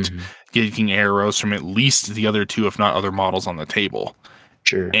without Mhm. getting arrows from at least the other two, if not other models on the table.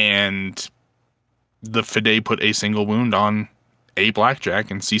 Sure. And the Fide put a single wound on a Blackjack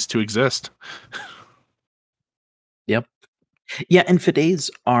and ceased to exist. Yep. Yeah, and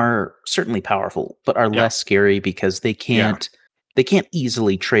Fides are certainly powerful, but are Yeah. less scary because they can't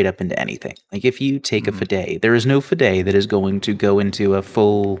easily trade up into anything. Like if you take a Fide, there is no Fide that is going to go into a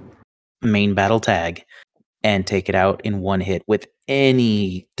full main battle tag and take it out in one hit with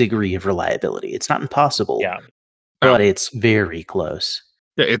any degree of reliability. It's not impossible, Yeah. but it's very close.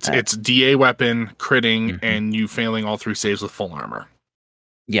 Yeah, it's DA weapon, critting, Mhm. and you failing all 3 saves with full armor.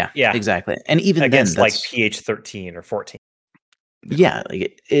 Yeah, Yeah. exactly. And even Against then, like PH 13 or 14. yeah,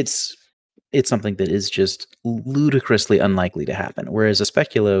 like it's something that is just ludicrously unlikely to happen. Whereas a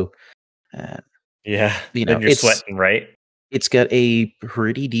speculo, Yeah. you know, Then you're sweating, right? it's got a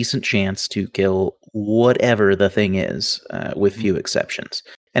pretty decent chance to kill whatever the thing is, with few exceptions.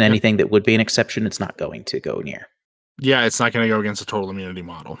 And anything that would be an exception, it's not going to go near. Yeah, it's not going to go against a total immunity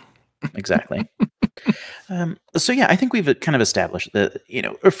model. Exactly. So yeah, I think we've kind of established that,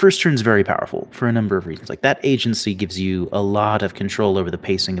 a first turn's very powerful for a number of reasons. Like that agency gives you a lot of control over the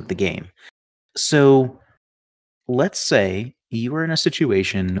pacing of the game. So let's say you are in a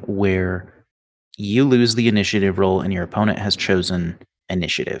situation where you lose the initiative roll and your opponent has chosen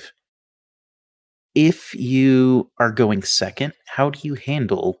initiative. If you are going second, how do you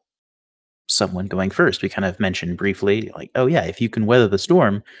handle someone going first? We kind of mentioned briefly, like, oh yeah, if you can weather the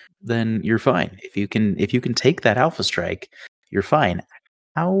storm, then you're fine. If you can take that alpha strike, you're fine.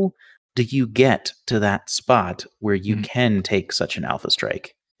 How do you get to that spot where you can take such an alpha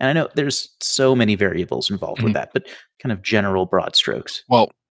strike? And I know there's so many variables involved with that, but kind of general broad strokes.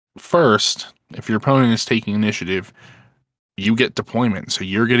 Well, first, if your opponent is taking initiative, you get deployment. So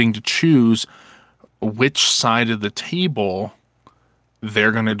you're getting to choose which side of the table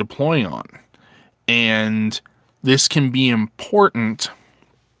they're going to deploy on. And this can be important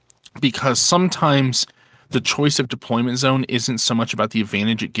because sometimes the choice of deployment zone isn't so much about the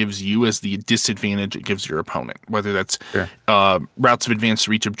advantage it gives you as the disadvantage it gives your opponent, whether that's routes of advance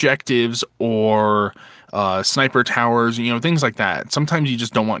to reach objectives or sniper towers, things like that. Sometimes you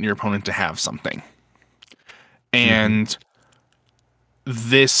just don't want your opponent to have something. And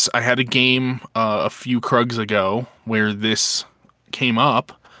this, I had a game a few Krugs ago where this came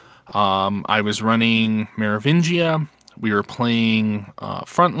up. I was running Merovingia. We were playing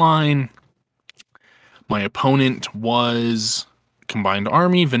Frontline. My opponent was Combined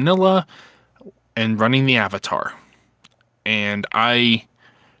Army, Vanilla, and running the Avatar. And I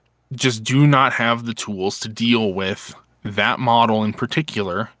just do not have the tools to deal with that model in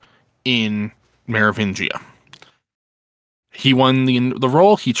particular in Merovingia. He won the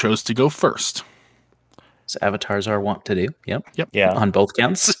role. He chose to go first. As avatars are wont to do. Yep. Yeah. On both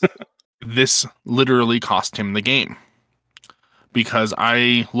counts. This literally cost him the game. Because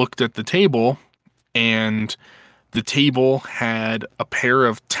I looked at the table, and the table had a pair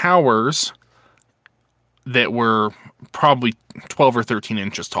of towers that were probably 12 or 13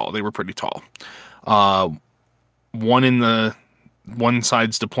 inches tall. They were pretty tall. One in the one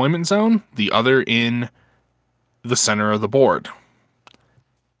side's deployment zone, the other in the center of the board.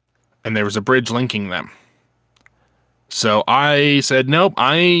 And there was a bridge linking them. So I said, nope,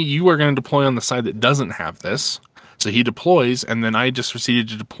 you are going to deploy on the side that doesn't have this. So he deploys, and then I just proceeded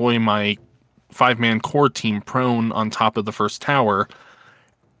to deploy my 5-man core team prone on top of the first tower,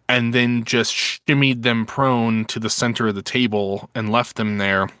 and then just shimmied them prone to the center of the table and left them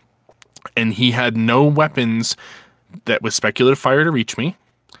there. And he had no weapons that was speculative fire to reach me.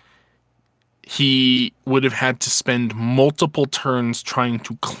 He would have had to spend multiple turns trying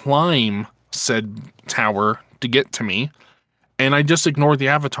to climb said tower to get to me. And I just ignored the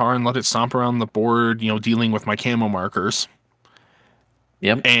Avatar and let it stomp around the board, dealing with my camo markers.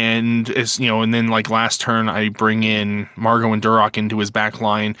 Yep. And and then like last turn, I bring in Margot and Duroc into his back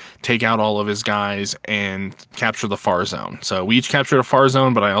line, take out all of his guys, and capture the far zone. So we each captured a far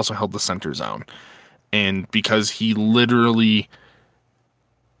zone, but I also held the center zone. And because he literally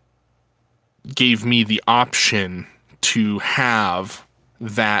gave me the option to have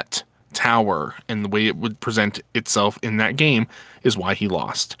that tower and the way it would present itself in that game is why he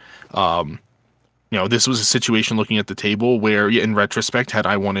lost. this was a situation looking at the table where, in retrospect, had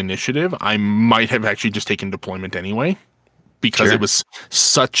I won initiative, I might have actually just taken deployment anyway, because Sure. it was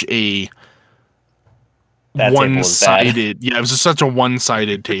such a That table was bad. one-sided. Yeah, it was such a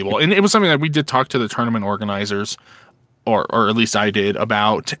one-sided table, and it was something that we did talk to the tournament organizers, or at least I did,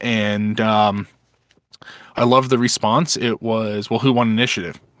 about, and I love the response. It was, well, who won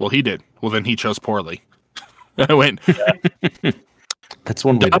initiative? Well, he did. Well, then he chose poorly. I went, That's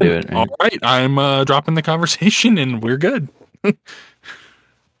one way to do it. Right? all right, I'm dropping the conversation and we're good.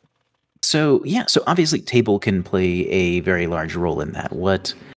 So obviously table can play a very large role in that.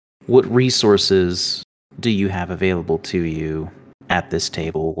 What resources do you have available to you at this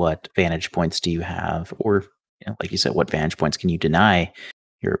table? What vantage points do you have? Or, like you said, what vantage points can you deny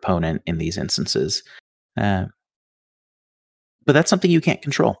your opponent in these instances? But that's something you can't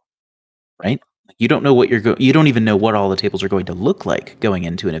control, right? You don't know what you don't even know what all the tables are going to look like going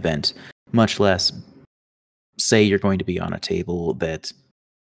into an event, much less say you're going to be on a table that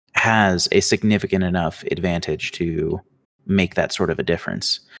has a significant enough advantage to make that sort of a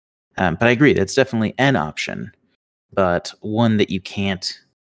difference. But I agree, that's definitely an option, but one that you can't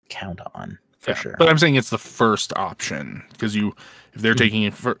count on for sure. But I'm saying it's the first option, because if they're taking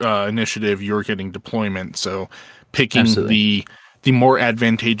initiative, you're getting deployment. So picking the more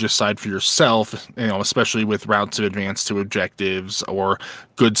advantageous side for yourself, especially with routes of advance to objectives or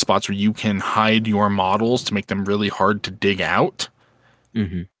good spots where you can hide your models to make them really hard to dig out.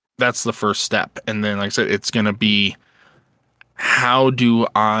 Mm-hmm. That's the first step. And then, like I said, it's going to be, how do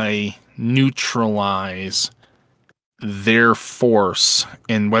I neutralize their force,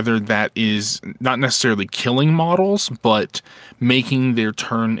 and whether that is not necessarily killing models, but making their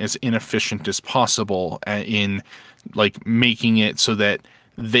turn as inefficient as possible, in like making it so that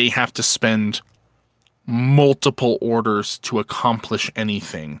they have to spend multiple orders to accomplish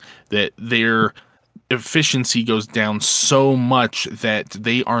anything, that their efficiency goes down so much that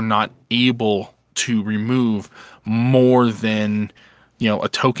they are not able to remove more than a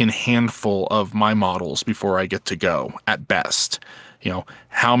token handful of my models before I get to go at best.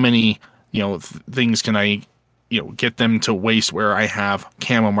 How many things can I get them to waste where I have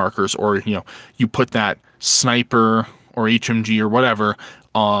camo markers, or you put that sniper or HMG or whatever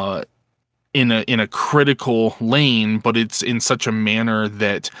in a critical lane, but it's in such a manner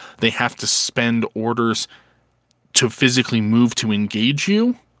that they have to spend orders to physically move to engage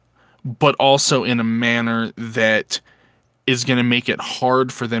you, but also in a manner that is going to make it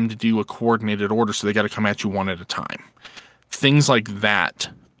hard for them to do a coordinated order, so they got to come at you one at a time. Things like that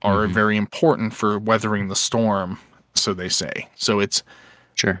are very important for weathering the storm, so they say. So it's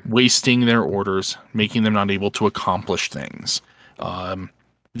wasting their orders, making them not able to accomplish things.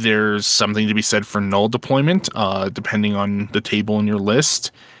 There's something to be said for null deployment, depending on the table in your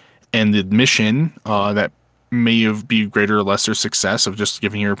list, and the mission that may be greater or lesser success of just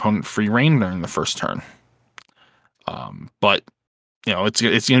giving your opponent free reign during the first turn. But it's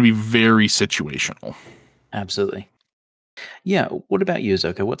going to be very situational. Absolutely. Yeah. What about you,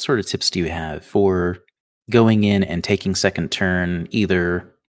 Zoka? What sort of tips do you have for going in and taking second turn, either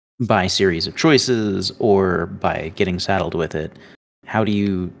by series of choices or by getting saddled with it? How do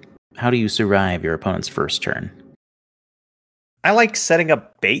you survive your opponent's first turn? I like setting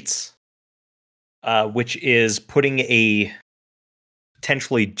up baits, which is putting a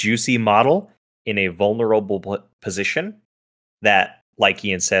potentially juicy model in a vulnerable position that, like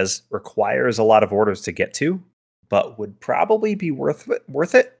Ian says, requires a lot of orders to get to, but would probably be worth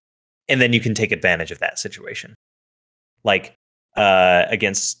it. And then you can take advantage of that situation. Like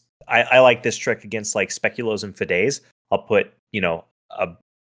against, I like this trick against like Speculos and Fides. I'll put,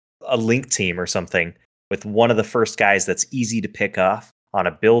 a link team or something with one of the first guys that's easy to pick off on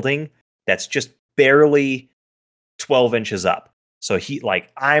a building that's just barely 12 inches up. So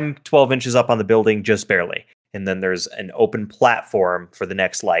I'm 12 inches up on the building, just barely. And then there's an open platform for the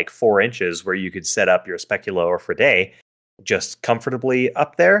next 4 inches where you could set up your Speculo or Fide just comfortably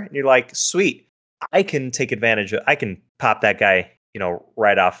up there. And you're like, sweet, I can take advantage I can pop that guy,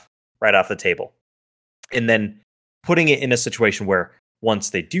 right off the table. And then putting it in a situation where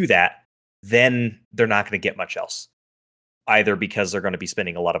once they do that, then they're not going to get much else. Either because they're going to be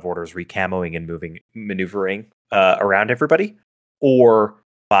spending a lot of orders recamoing and maneuvering around everybody, or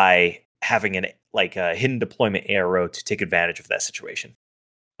by having a hidden deployment ARO to take advantage of that situation.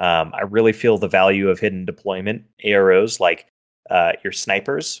 I really feel the value of hidden deployment AROs, like your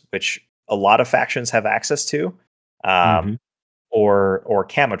snipers, which a lot of factions have access to, or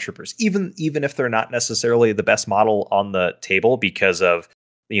camo troopers, even if they're not necessarily the best model on the table, because of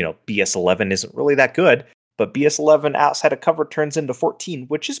BS11 isn't really that good, but BS11 outside of cover turns into 14,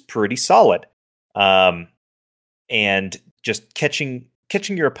 which is pretty solid. And just catching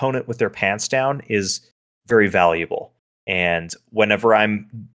your opponent with their pants down is very valuable. And whenever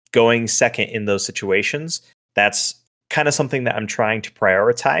I'm going second in those situations, that's kind of something that I'm trying to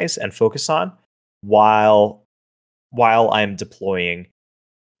prioritize and focus on while I'm deploying.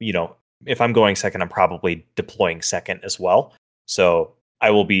 You know, if I'm going second, I'm probably deploying second as well. So I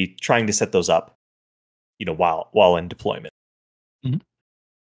will be trying to set those up, you know, while in deployment. Mm-hmm.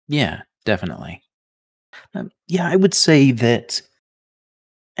 Yeah, definitely. Yeah, I would say that,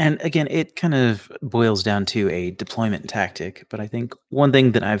 and again, it kind of boils down to a deployment tactic, but I think one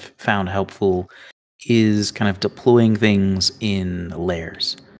thing that I've found helpful is kind of deploying things in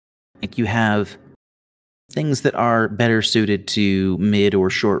layers. Like you have things that are better suited to mid or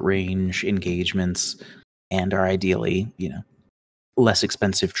short range engagements and are ideally, you know, less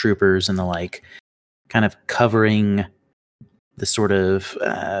expensive troopers and the like, kind of covering the sort of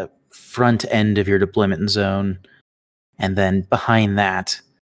front end of your deployment zone. And then behind that,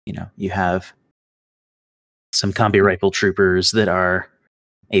 you know, you have some combi rifle troopers that are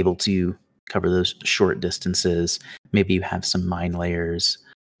able to cover those short distances. Maybe you have some mine layers.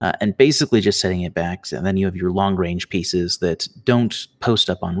 And basically just setting it back. And then you have your long range pieces that don't post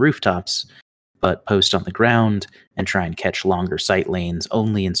up on rooftops, but post on the ground and try and catch longer sight lanes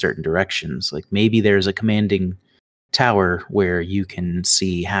only in certain directions. Like maybe there's a commanding tower where you can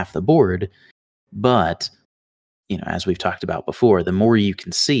see half the board, but, you know, as we've talked about before, the more you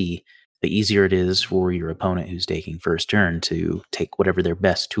can see, the easier it is for your opponent who's taking first turn to take whatever their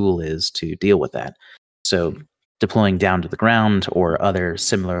best tool is to deal with that. So deploying down to the ground or other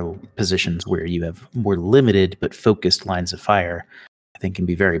similar positions where you have more limited but focused lines of fire, I think can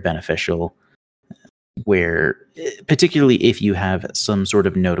be very beneficial, where particularly if you have some sort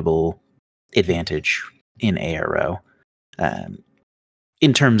of notable advantage in ARO.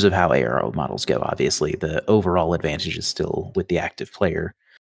 In terms of how ARO models go, obviously, the overall advantage is still with the active player,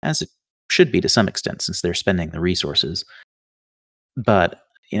 as it should be to some extent since they're spending the resources. But,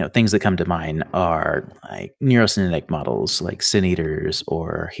 you know, things that come to mind are like neurosynetic models like Sin Eaters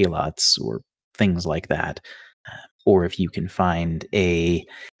or Helots or things like that. Or if you can find a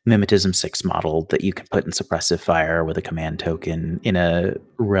Mimetism 6 model that you can put in suppressive fire with a command token in a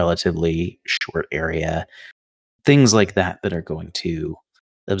relatively short area. Things like that are going to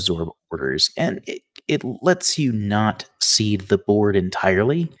absorb orders. And it lets you not seed the board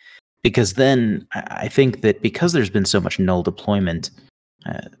entirely, because then I think that because there's been so much null deployment,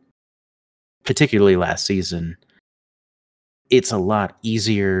 particularly last season, it's a lot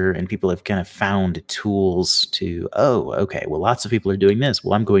easier and people have kind of found tools to, oh, okay, well, lots of people are doing this.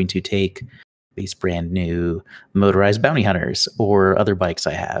 Well, I'm going to take these brand new motorized bounty hunters or other bikes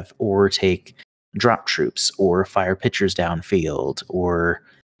I have, or take drop troops or fire pitchers downfield, or,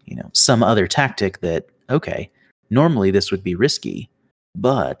 you know, some other tactic that, okay, normally this would be risky,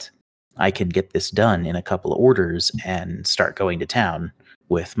 but I can get this done in a couple of orders and start going to town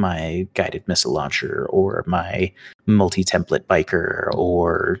with my guided missile launcher or my multi-template biker,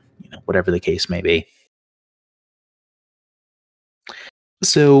 or, you know, whatever the case may be.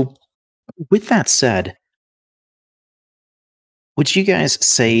 So with that said, would you guys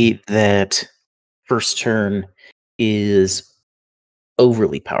say that first turn is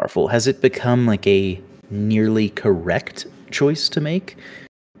overly powerful? Has it become like a nearly correct choice to make?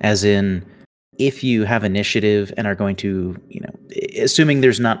 As in, if you have initiative and are going to, you know, assuming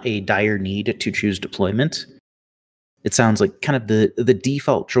there's not a dire need to choose deployment, it sounds like kind of the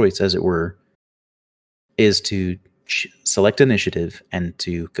default choice, as it were, is to select initiative and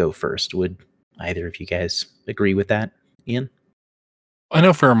to go first. Would either of you guys agree with that, Ian? I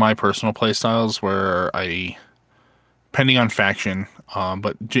know for my personal playstyles where depending on faction,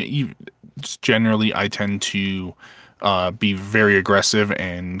 but generally I tend to be very aggressive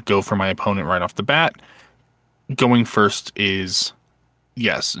and go for my opponent right off the bat. Going first is,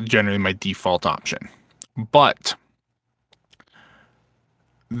 yes, generally my default option. But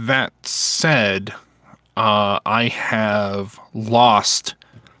that said, I have lost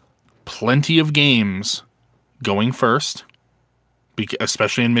plenty of games going first,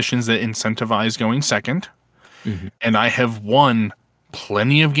 especially in missions that incentivize going second. Mm-hmm. And I have won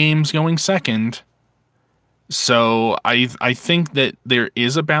plenty of games going second. So I think that there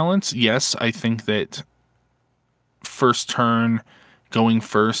is a balance. Yes, I think that first turn going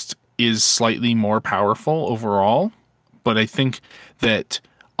first is slightly more powerful overall, but I think that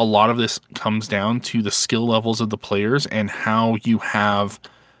a lot of this comes down to the skill levels of the players and how you have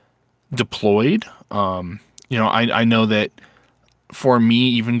deployed. You know, I know that for me,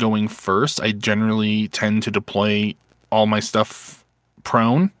 even going first, I generally tend to deploy all my stuff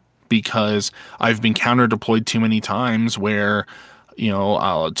prone, because I've been counter deployed too many times where,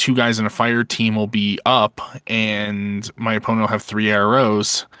 two guys in a fire team will be up and my opponent will have 3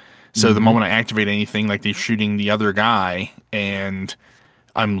 arrows. So the moment I activate anything, like they're shooting the other guy and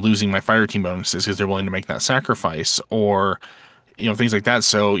I'm losing my fire team bonuses because they're willing to make that sacrifice, or, things like that.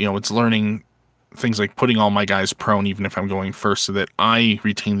 So, it's learning things like putting all my guys prone, even if I'm going first, so that I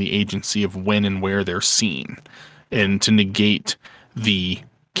retain the agency of when and where they're seen, and to negate the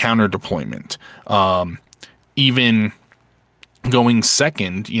counter deployment. Even going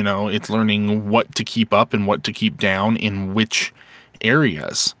second, it's learning what to keep up and what to keep down in which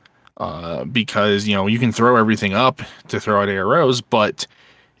areas. Because, you can throw everything up to throw out arrows, but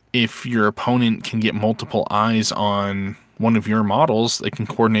if your opponent can get multiple eyes on one of your models, they can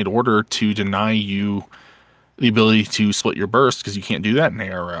coordinate order to deny you the ability to split your burst, because you can't do that in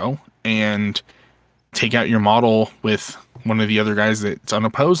ARO, and take out your model with one of the other guys that's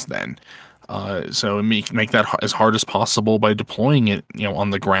unopposed then. So make that as hard as possible by deploying it, on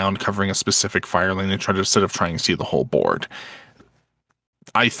the ground, covering a specific fire lane, and try to, instead of trying to see the whole board.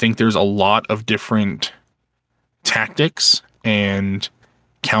 I think there's a lot of different tactics and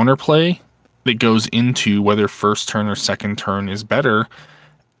counterplay that goes into whether first turn or second turn is better.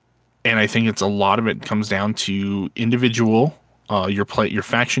 And I think a lot of it comes down to individual, your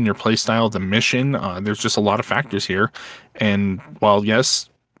faction, your play style, the mission. There's just a lot of factors here. And while, yes,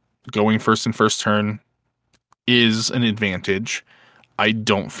 going first and first turn is an advantage, I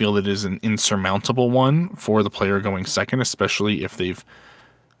don't feel it is an insurmountable one for the player going second, especially if they've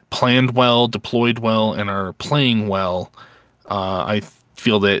planned well, deployed well, and are playing well. I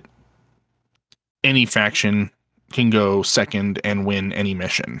feel that any faction can go second and win any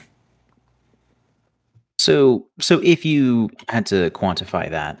mission. So if you had to quantify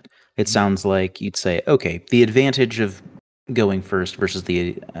that, it sounds like you'd say, okay, the advantage of going first versus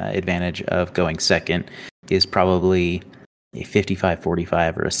the advantage of going second is probably a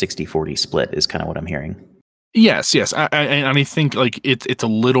 55-45 or a 60-40 split is kind of what I'm hearing. Yes. I think like it's a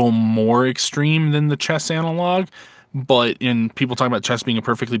little more extreme than the chess analog. But people talk about chess being a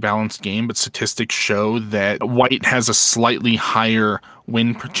perfectly balanced game, but statistics show that white has a slightly higher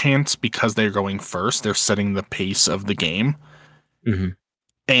win chance because they're going first. They're setting the pace of the game. Mm-hmm.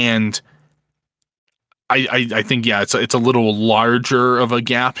 And I think, it's a little larger of a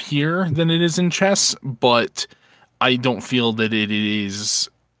gap here than it is in chess, but I don't feel that it is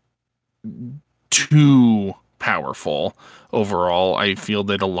too powerful overall. I feel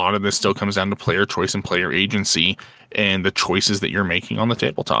that a lot of this still comes down to player choice and player agency and the choices that you're making on the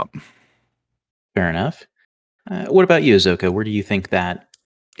tabletop. Fair enough. What about you, Azoka? Where do you think that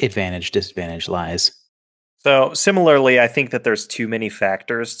advantage, disadvantage lies? So similarly, I think that there's too many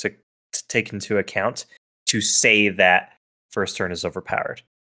factors to take into account to say that first turn is overpowered.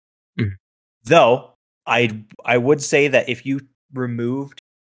 Mm. Though I would say that if you removed,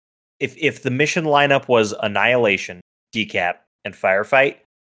 if the mission lineup was Annihilation, Decap, and Firefight,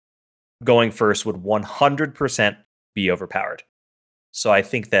 going first would 100% be overpowered. So I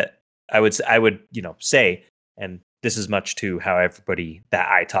think that I would say, and this is much to how everybody that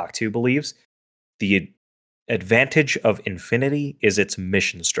I talk to believes, the advantage of Infinity is its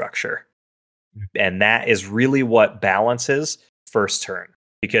mission structure. And that is really what balances first turn.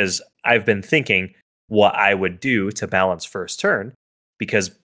 Because I've been thinking what I would do to balance first turn,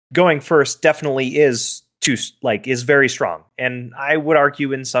 because going first definitely is very strong. And I would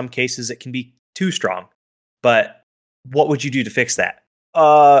argue in some cases it can be too strong. But what would you do to fix that?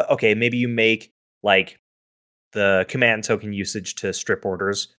 Okay, maybe you make like the command token usage to strip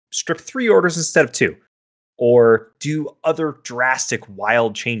 3 orders instead of 2. Or do other drastic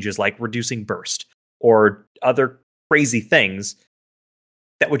wild changes like reducing burst or other crazy things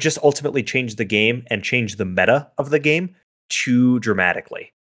that would just ultimately change the game and change the meta of the game too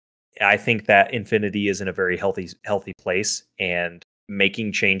dramatically. I think that Infinity is in a very healthy place, and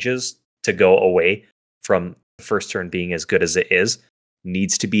making changes to go away from the first turn being as good as it is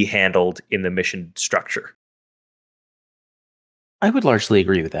needs to be handled in the mission structure. I would largely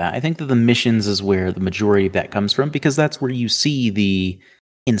agree with that. I think that the missions is where the majority of that comes from, because that's where you see the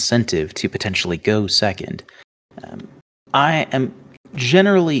incentive to potentially go second. I am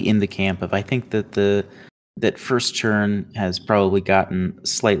generally in the camp of, I think that that first turn has probably gotten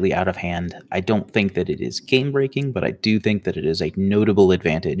slightly out of hand. I don't think that it is game breaking, but I do think that it is a notable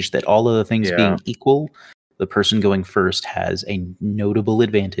advantage that all of the things being equal, the person going first has a notable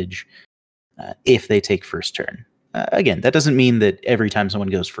advantage if they take first turn. Again, that doesn't mean that every time someone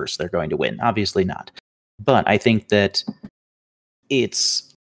goes first, they're going to win. Obviously not. But I think that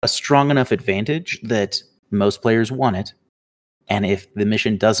it's a strong enough advantage that most players want it. And if the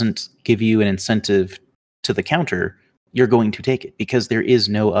mission doesn't give you an incentive to the counter, you're going to take it because there is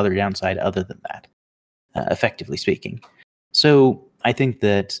no other downside other than that, effectively speaking. So I think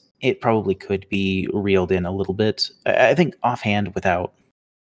that it probably could be reeled in a little bit. I think offhand, without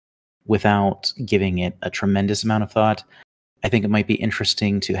giving it a tremendous amount of thought, I think it might be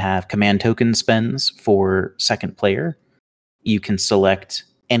interesting to have command token spends for second player. You can select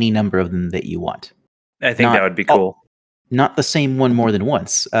any number of them that you want. I think that would be cool. Not the same one more than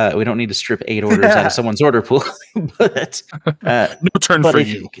once. We don't need to strip 8 orders out of someone's order pool. But no turn for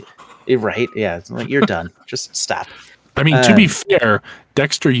you. Right? Yeah, it's like, you're done. Just stop. I mean, to be fair,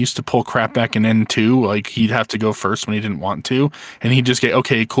 Dexter used to pull crap back in N2. Like, he'd have to go first when he didn't want to, and he'd just get,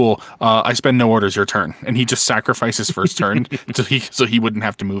 okay, cool. I spend no orders, your turn, and he just sacrifices first turn so he wouldn't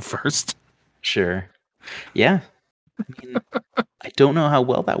have to move first. Sure. Yeah. I mean, I don't know how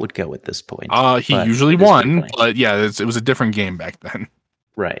well that would go at this point. He usually won, but yeah, it was a different game back then.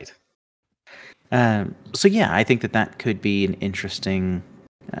 Right. So yeah, I think that could be an interesting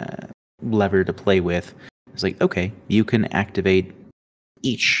lever to play with. It's like, okay, you can activate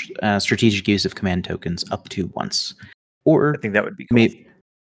each strategic use of command tokens up to once. Or I think that would be cool.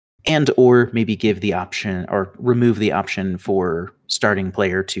 Or maybe give the option or remove the option for starting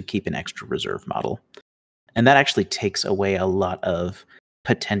player to keep an extra reserve model. And that actually takes away a lot of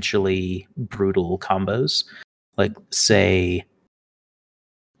potentially brutal combos. Like, say,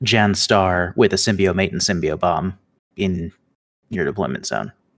 Jan Star with a Symbio Mate and Symbio Bomb in your deployment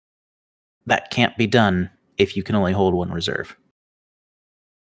zone. That can't be done if you can only hold one reserve.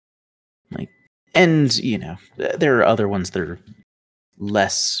 And, there are other ones that are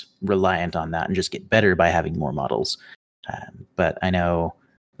less reliant on that and just get better by having more models. But I know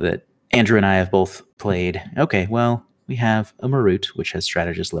that Andrew and I have both played, okay, well, we have a Marut, which has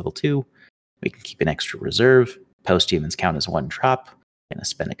strategist level 2. We can keep an extra reserve. Post-humans count as 1 drop. I'm going to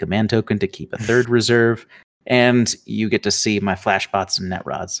spend a command token to keep a 3rd reserve. And you get to see my flashbots and net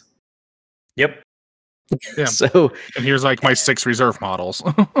rods. Yep. Yeah. So, and here's like my 6 reserve models.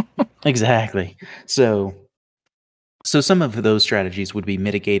 Exactly. So some of those strategies would be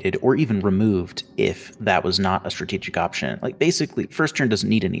mitigated or even removed if that was not a strategic option. Like, basically, first turn doesn't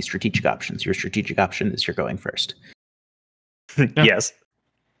need any strategic options. Your strategic option is you're going first. Yes.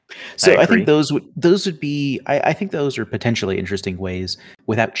 So I think those would be. I think those are potentially interesting ways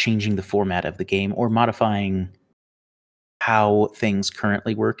without changing the format of the game or modifying how things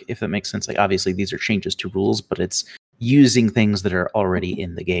currently work, if that makes sense. Like, obviously these are changes to rules, but it's using things that are already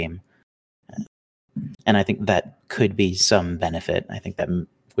in the game. And I think that could be some benefit. I think that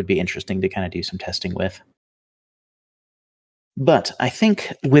would be interesting to kind of do some testing with. But I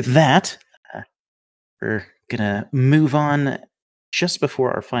think with that, we're going to move on. Just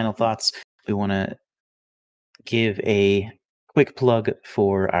before our final thoughts, we want to give a quick plug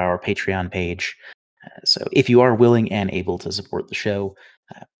for our Patreon page. So if you are willing and able to support the show,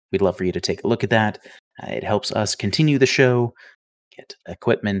 we'd love for you to take a look at that. It helps us continue the show, get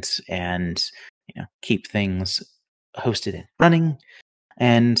equipment, and keep things hosted and running.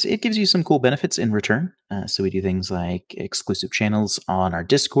 And it gives you some cool benefits in return. So we do things like exclusive channels on our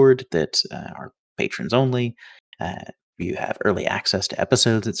Discord that are patrons only. You have early access to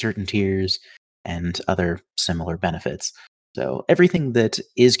episodes at certain tiers and other similar benefits. So everything that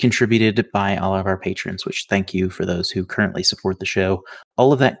is contributed by all of our patrons, which thank you for those who currently support the show,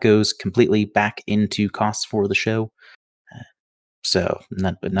 all of that goes completely back into costs for the show. So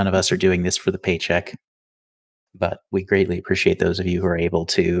none of us are doing this for the paycheck, but we greatly appreciate those of you who are able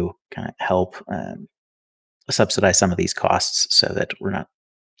to kind of help subsidize some of these costs so that we're not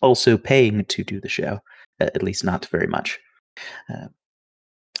also paying to do the show, at least not very much.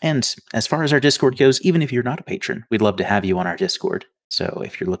 And as far as our Discord goes, even if you're not a patron, we'd love to have you on our Discord. So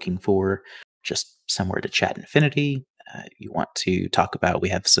if you're looking for just somewhere to chat Infinity, you want to talk about, we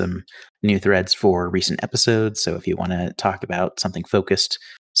have some new threads for recent episodes. So if you want to talk about something focused,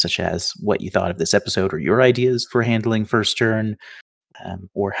 such as what you thought of this episode or your ideas for handling first turn,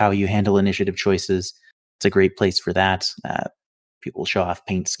 or how you handle initiative choices, it's a great place for that. People show off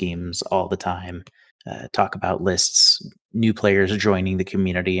paint schemes all the time. Talk about lists, new players joining the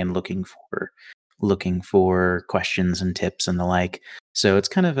community and looking for questions and tips and the like. So it's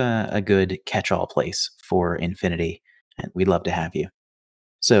kind of a good catch-all place for Infinity, and we'd love to have you.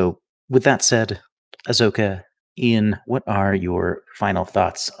 So with that said, Azoka, Ian, what are your final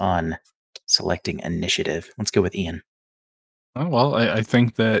thoughts on selecting initiative? Let's go with Ian. Oh, well, I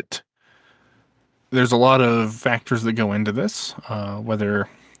think that there's a lot of factors that go into this, whether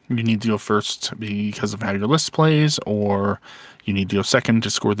you need to go first because of how your list plays, or you need to go second to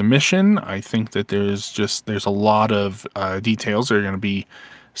score the mission. I think that there's a lot of details that are going to be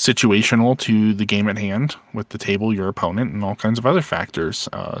situational to the game at hand with the table, your opponent, and all kinds of other factors.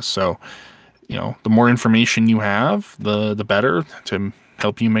 So, the more information you have, the better to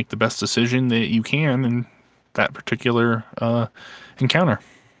help you make the best decision that you can in that particular encounter.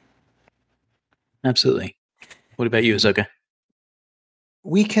 Absolutely. What about you, Ahsoka?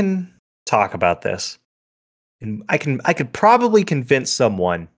 We can talk about this. And I could probably convince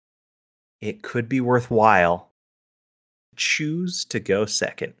someone it could be worthwhile to choose to go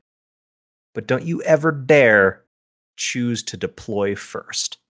second. But don't you ever dare choose to deploy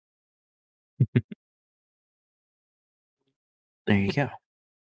first. There you go.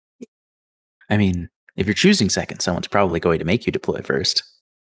 I mean, if you're choosing second, someone's probably going to make you deploy first.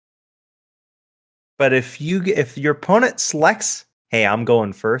 But if your opponent selects, hey, I'm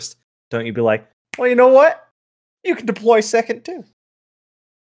going first, don't you be like, well, you know what? You can deploy second too.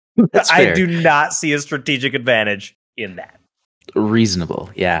 I do not see a strategic advantage in that.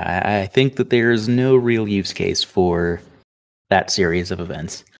 Reasonable. Yeah, I think that there's no real use case for that series of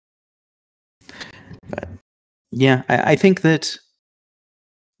events. But yeah, I think that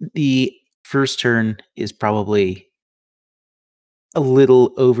the first turn is probably a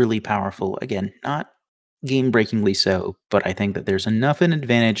little overly powerful. Again, not game-breakingly so, but I think that there's enough an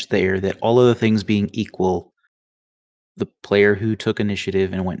advantage there that all of the things being equal, the player who took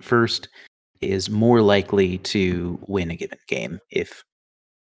initiative and went first is more likely to win a given game if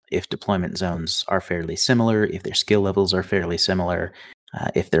deployment zones are fairly similar, if their skill levels are fairly similar,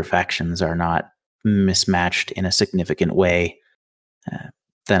 if their factions are not mismatched in a significant way,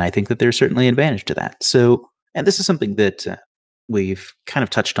 then I think that there's certainly an advantage to that. So, and this is something that we've kind of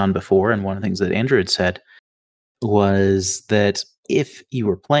touched on before, and one of the things that Andrew had said was that if you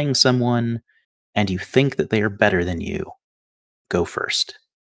are playing someone and you think that they are better than you, go first.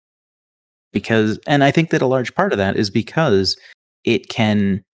 And I think that a large part of that is because it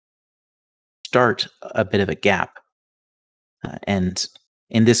can start a bit of a gap. And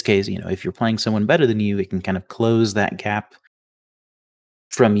in this case, if you're playing someone better than you, it can kind of close that gap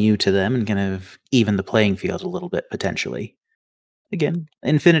from you to them and kind of even the playing field a little bit potentially. Again,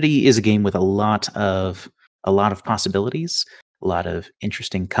 Infinity is a game with a lot of possibilities, a lot of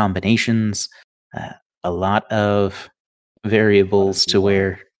interesting combinations, a lot of variables to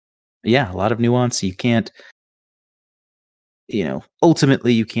where, a lot of nuance. You can't,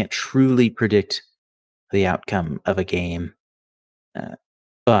 ultimately you can't truly predict the outcome of a game.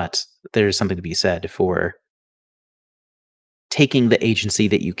 But there's something to be said for taking the agency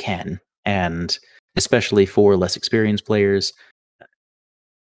that you can, and especially for less experienced players,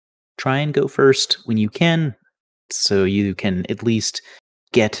 try and go first when you can, so you can at least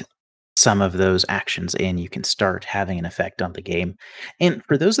get some of those actions in. You can start having an effect on the game. And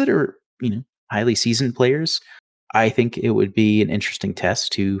for those that are, highly seasoned players, I think it would be an interesting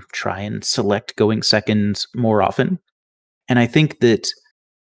test to try and select going second more often. And I think that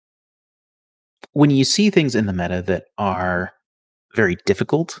when you see things in the meta that are very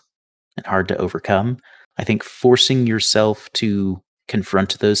difficult and hard to overcome, I think forcing yourself to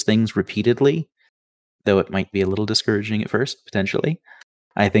confront those things repeatedly, though it might be a little discouraging at first, potentially,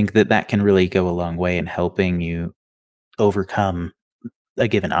 I think that can really go a long way in helping you overcome a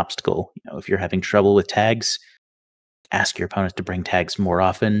given obstacle. If you're having trouble with tags, ask your opponent to bring tags more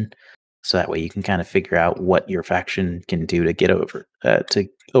often, so that way you can kind of figure out what your faction can do to get to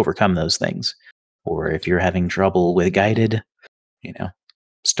overcome those things. Or if you're having trouble with guided,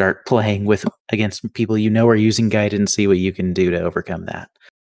 start playing against people are using guided and see what you can do to overcome that.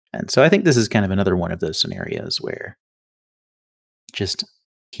 And so I think this is kind of another one of those scenarios where just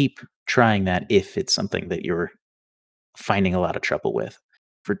keep trying that if it's something that you're finding a lot of trouble with.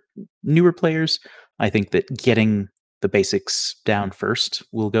 For newer players, I think that getting the basics down first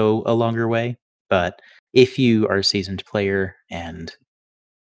will go a longer way. But if you are a seasoned player and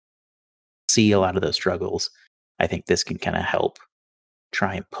see a lot of those struggles, I think this can kind of help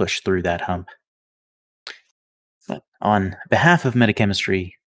try and push through that hump. But on behalf of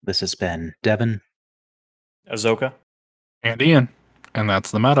Metachemistry, this has been Devin, Ahsoka, and Ian, and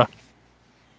that's the meta.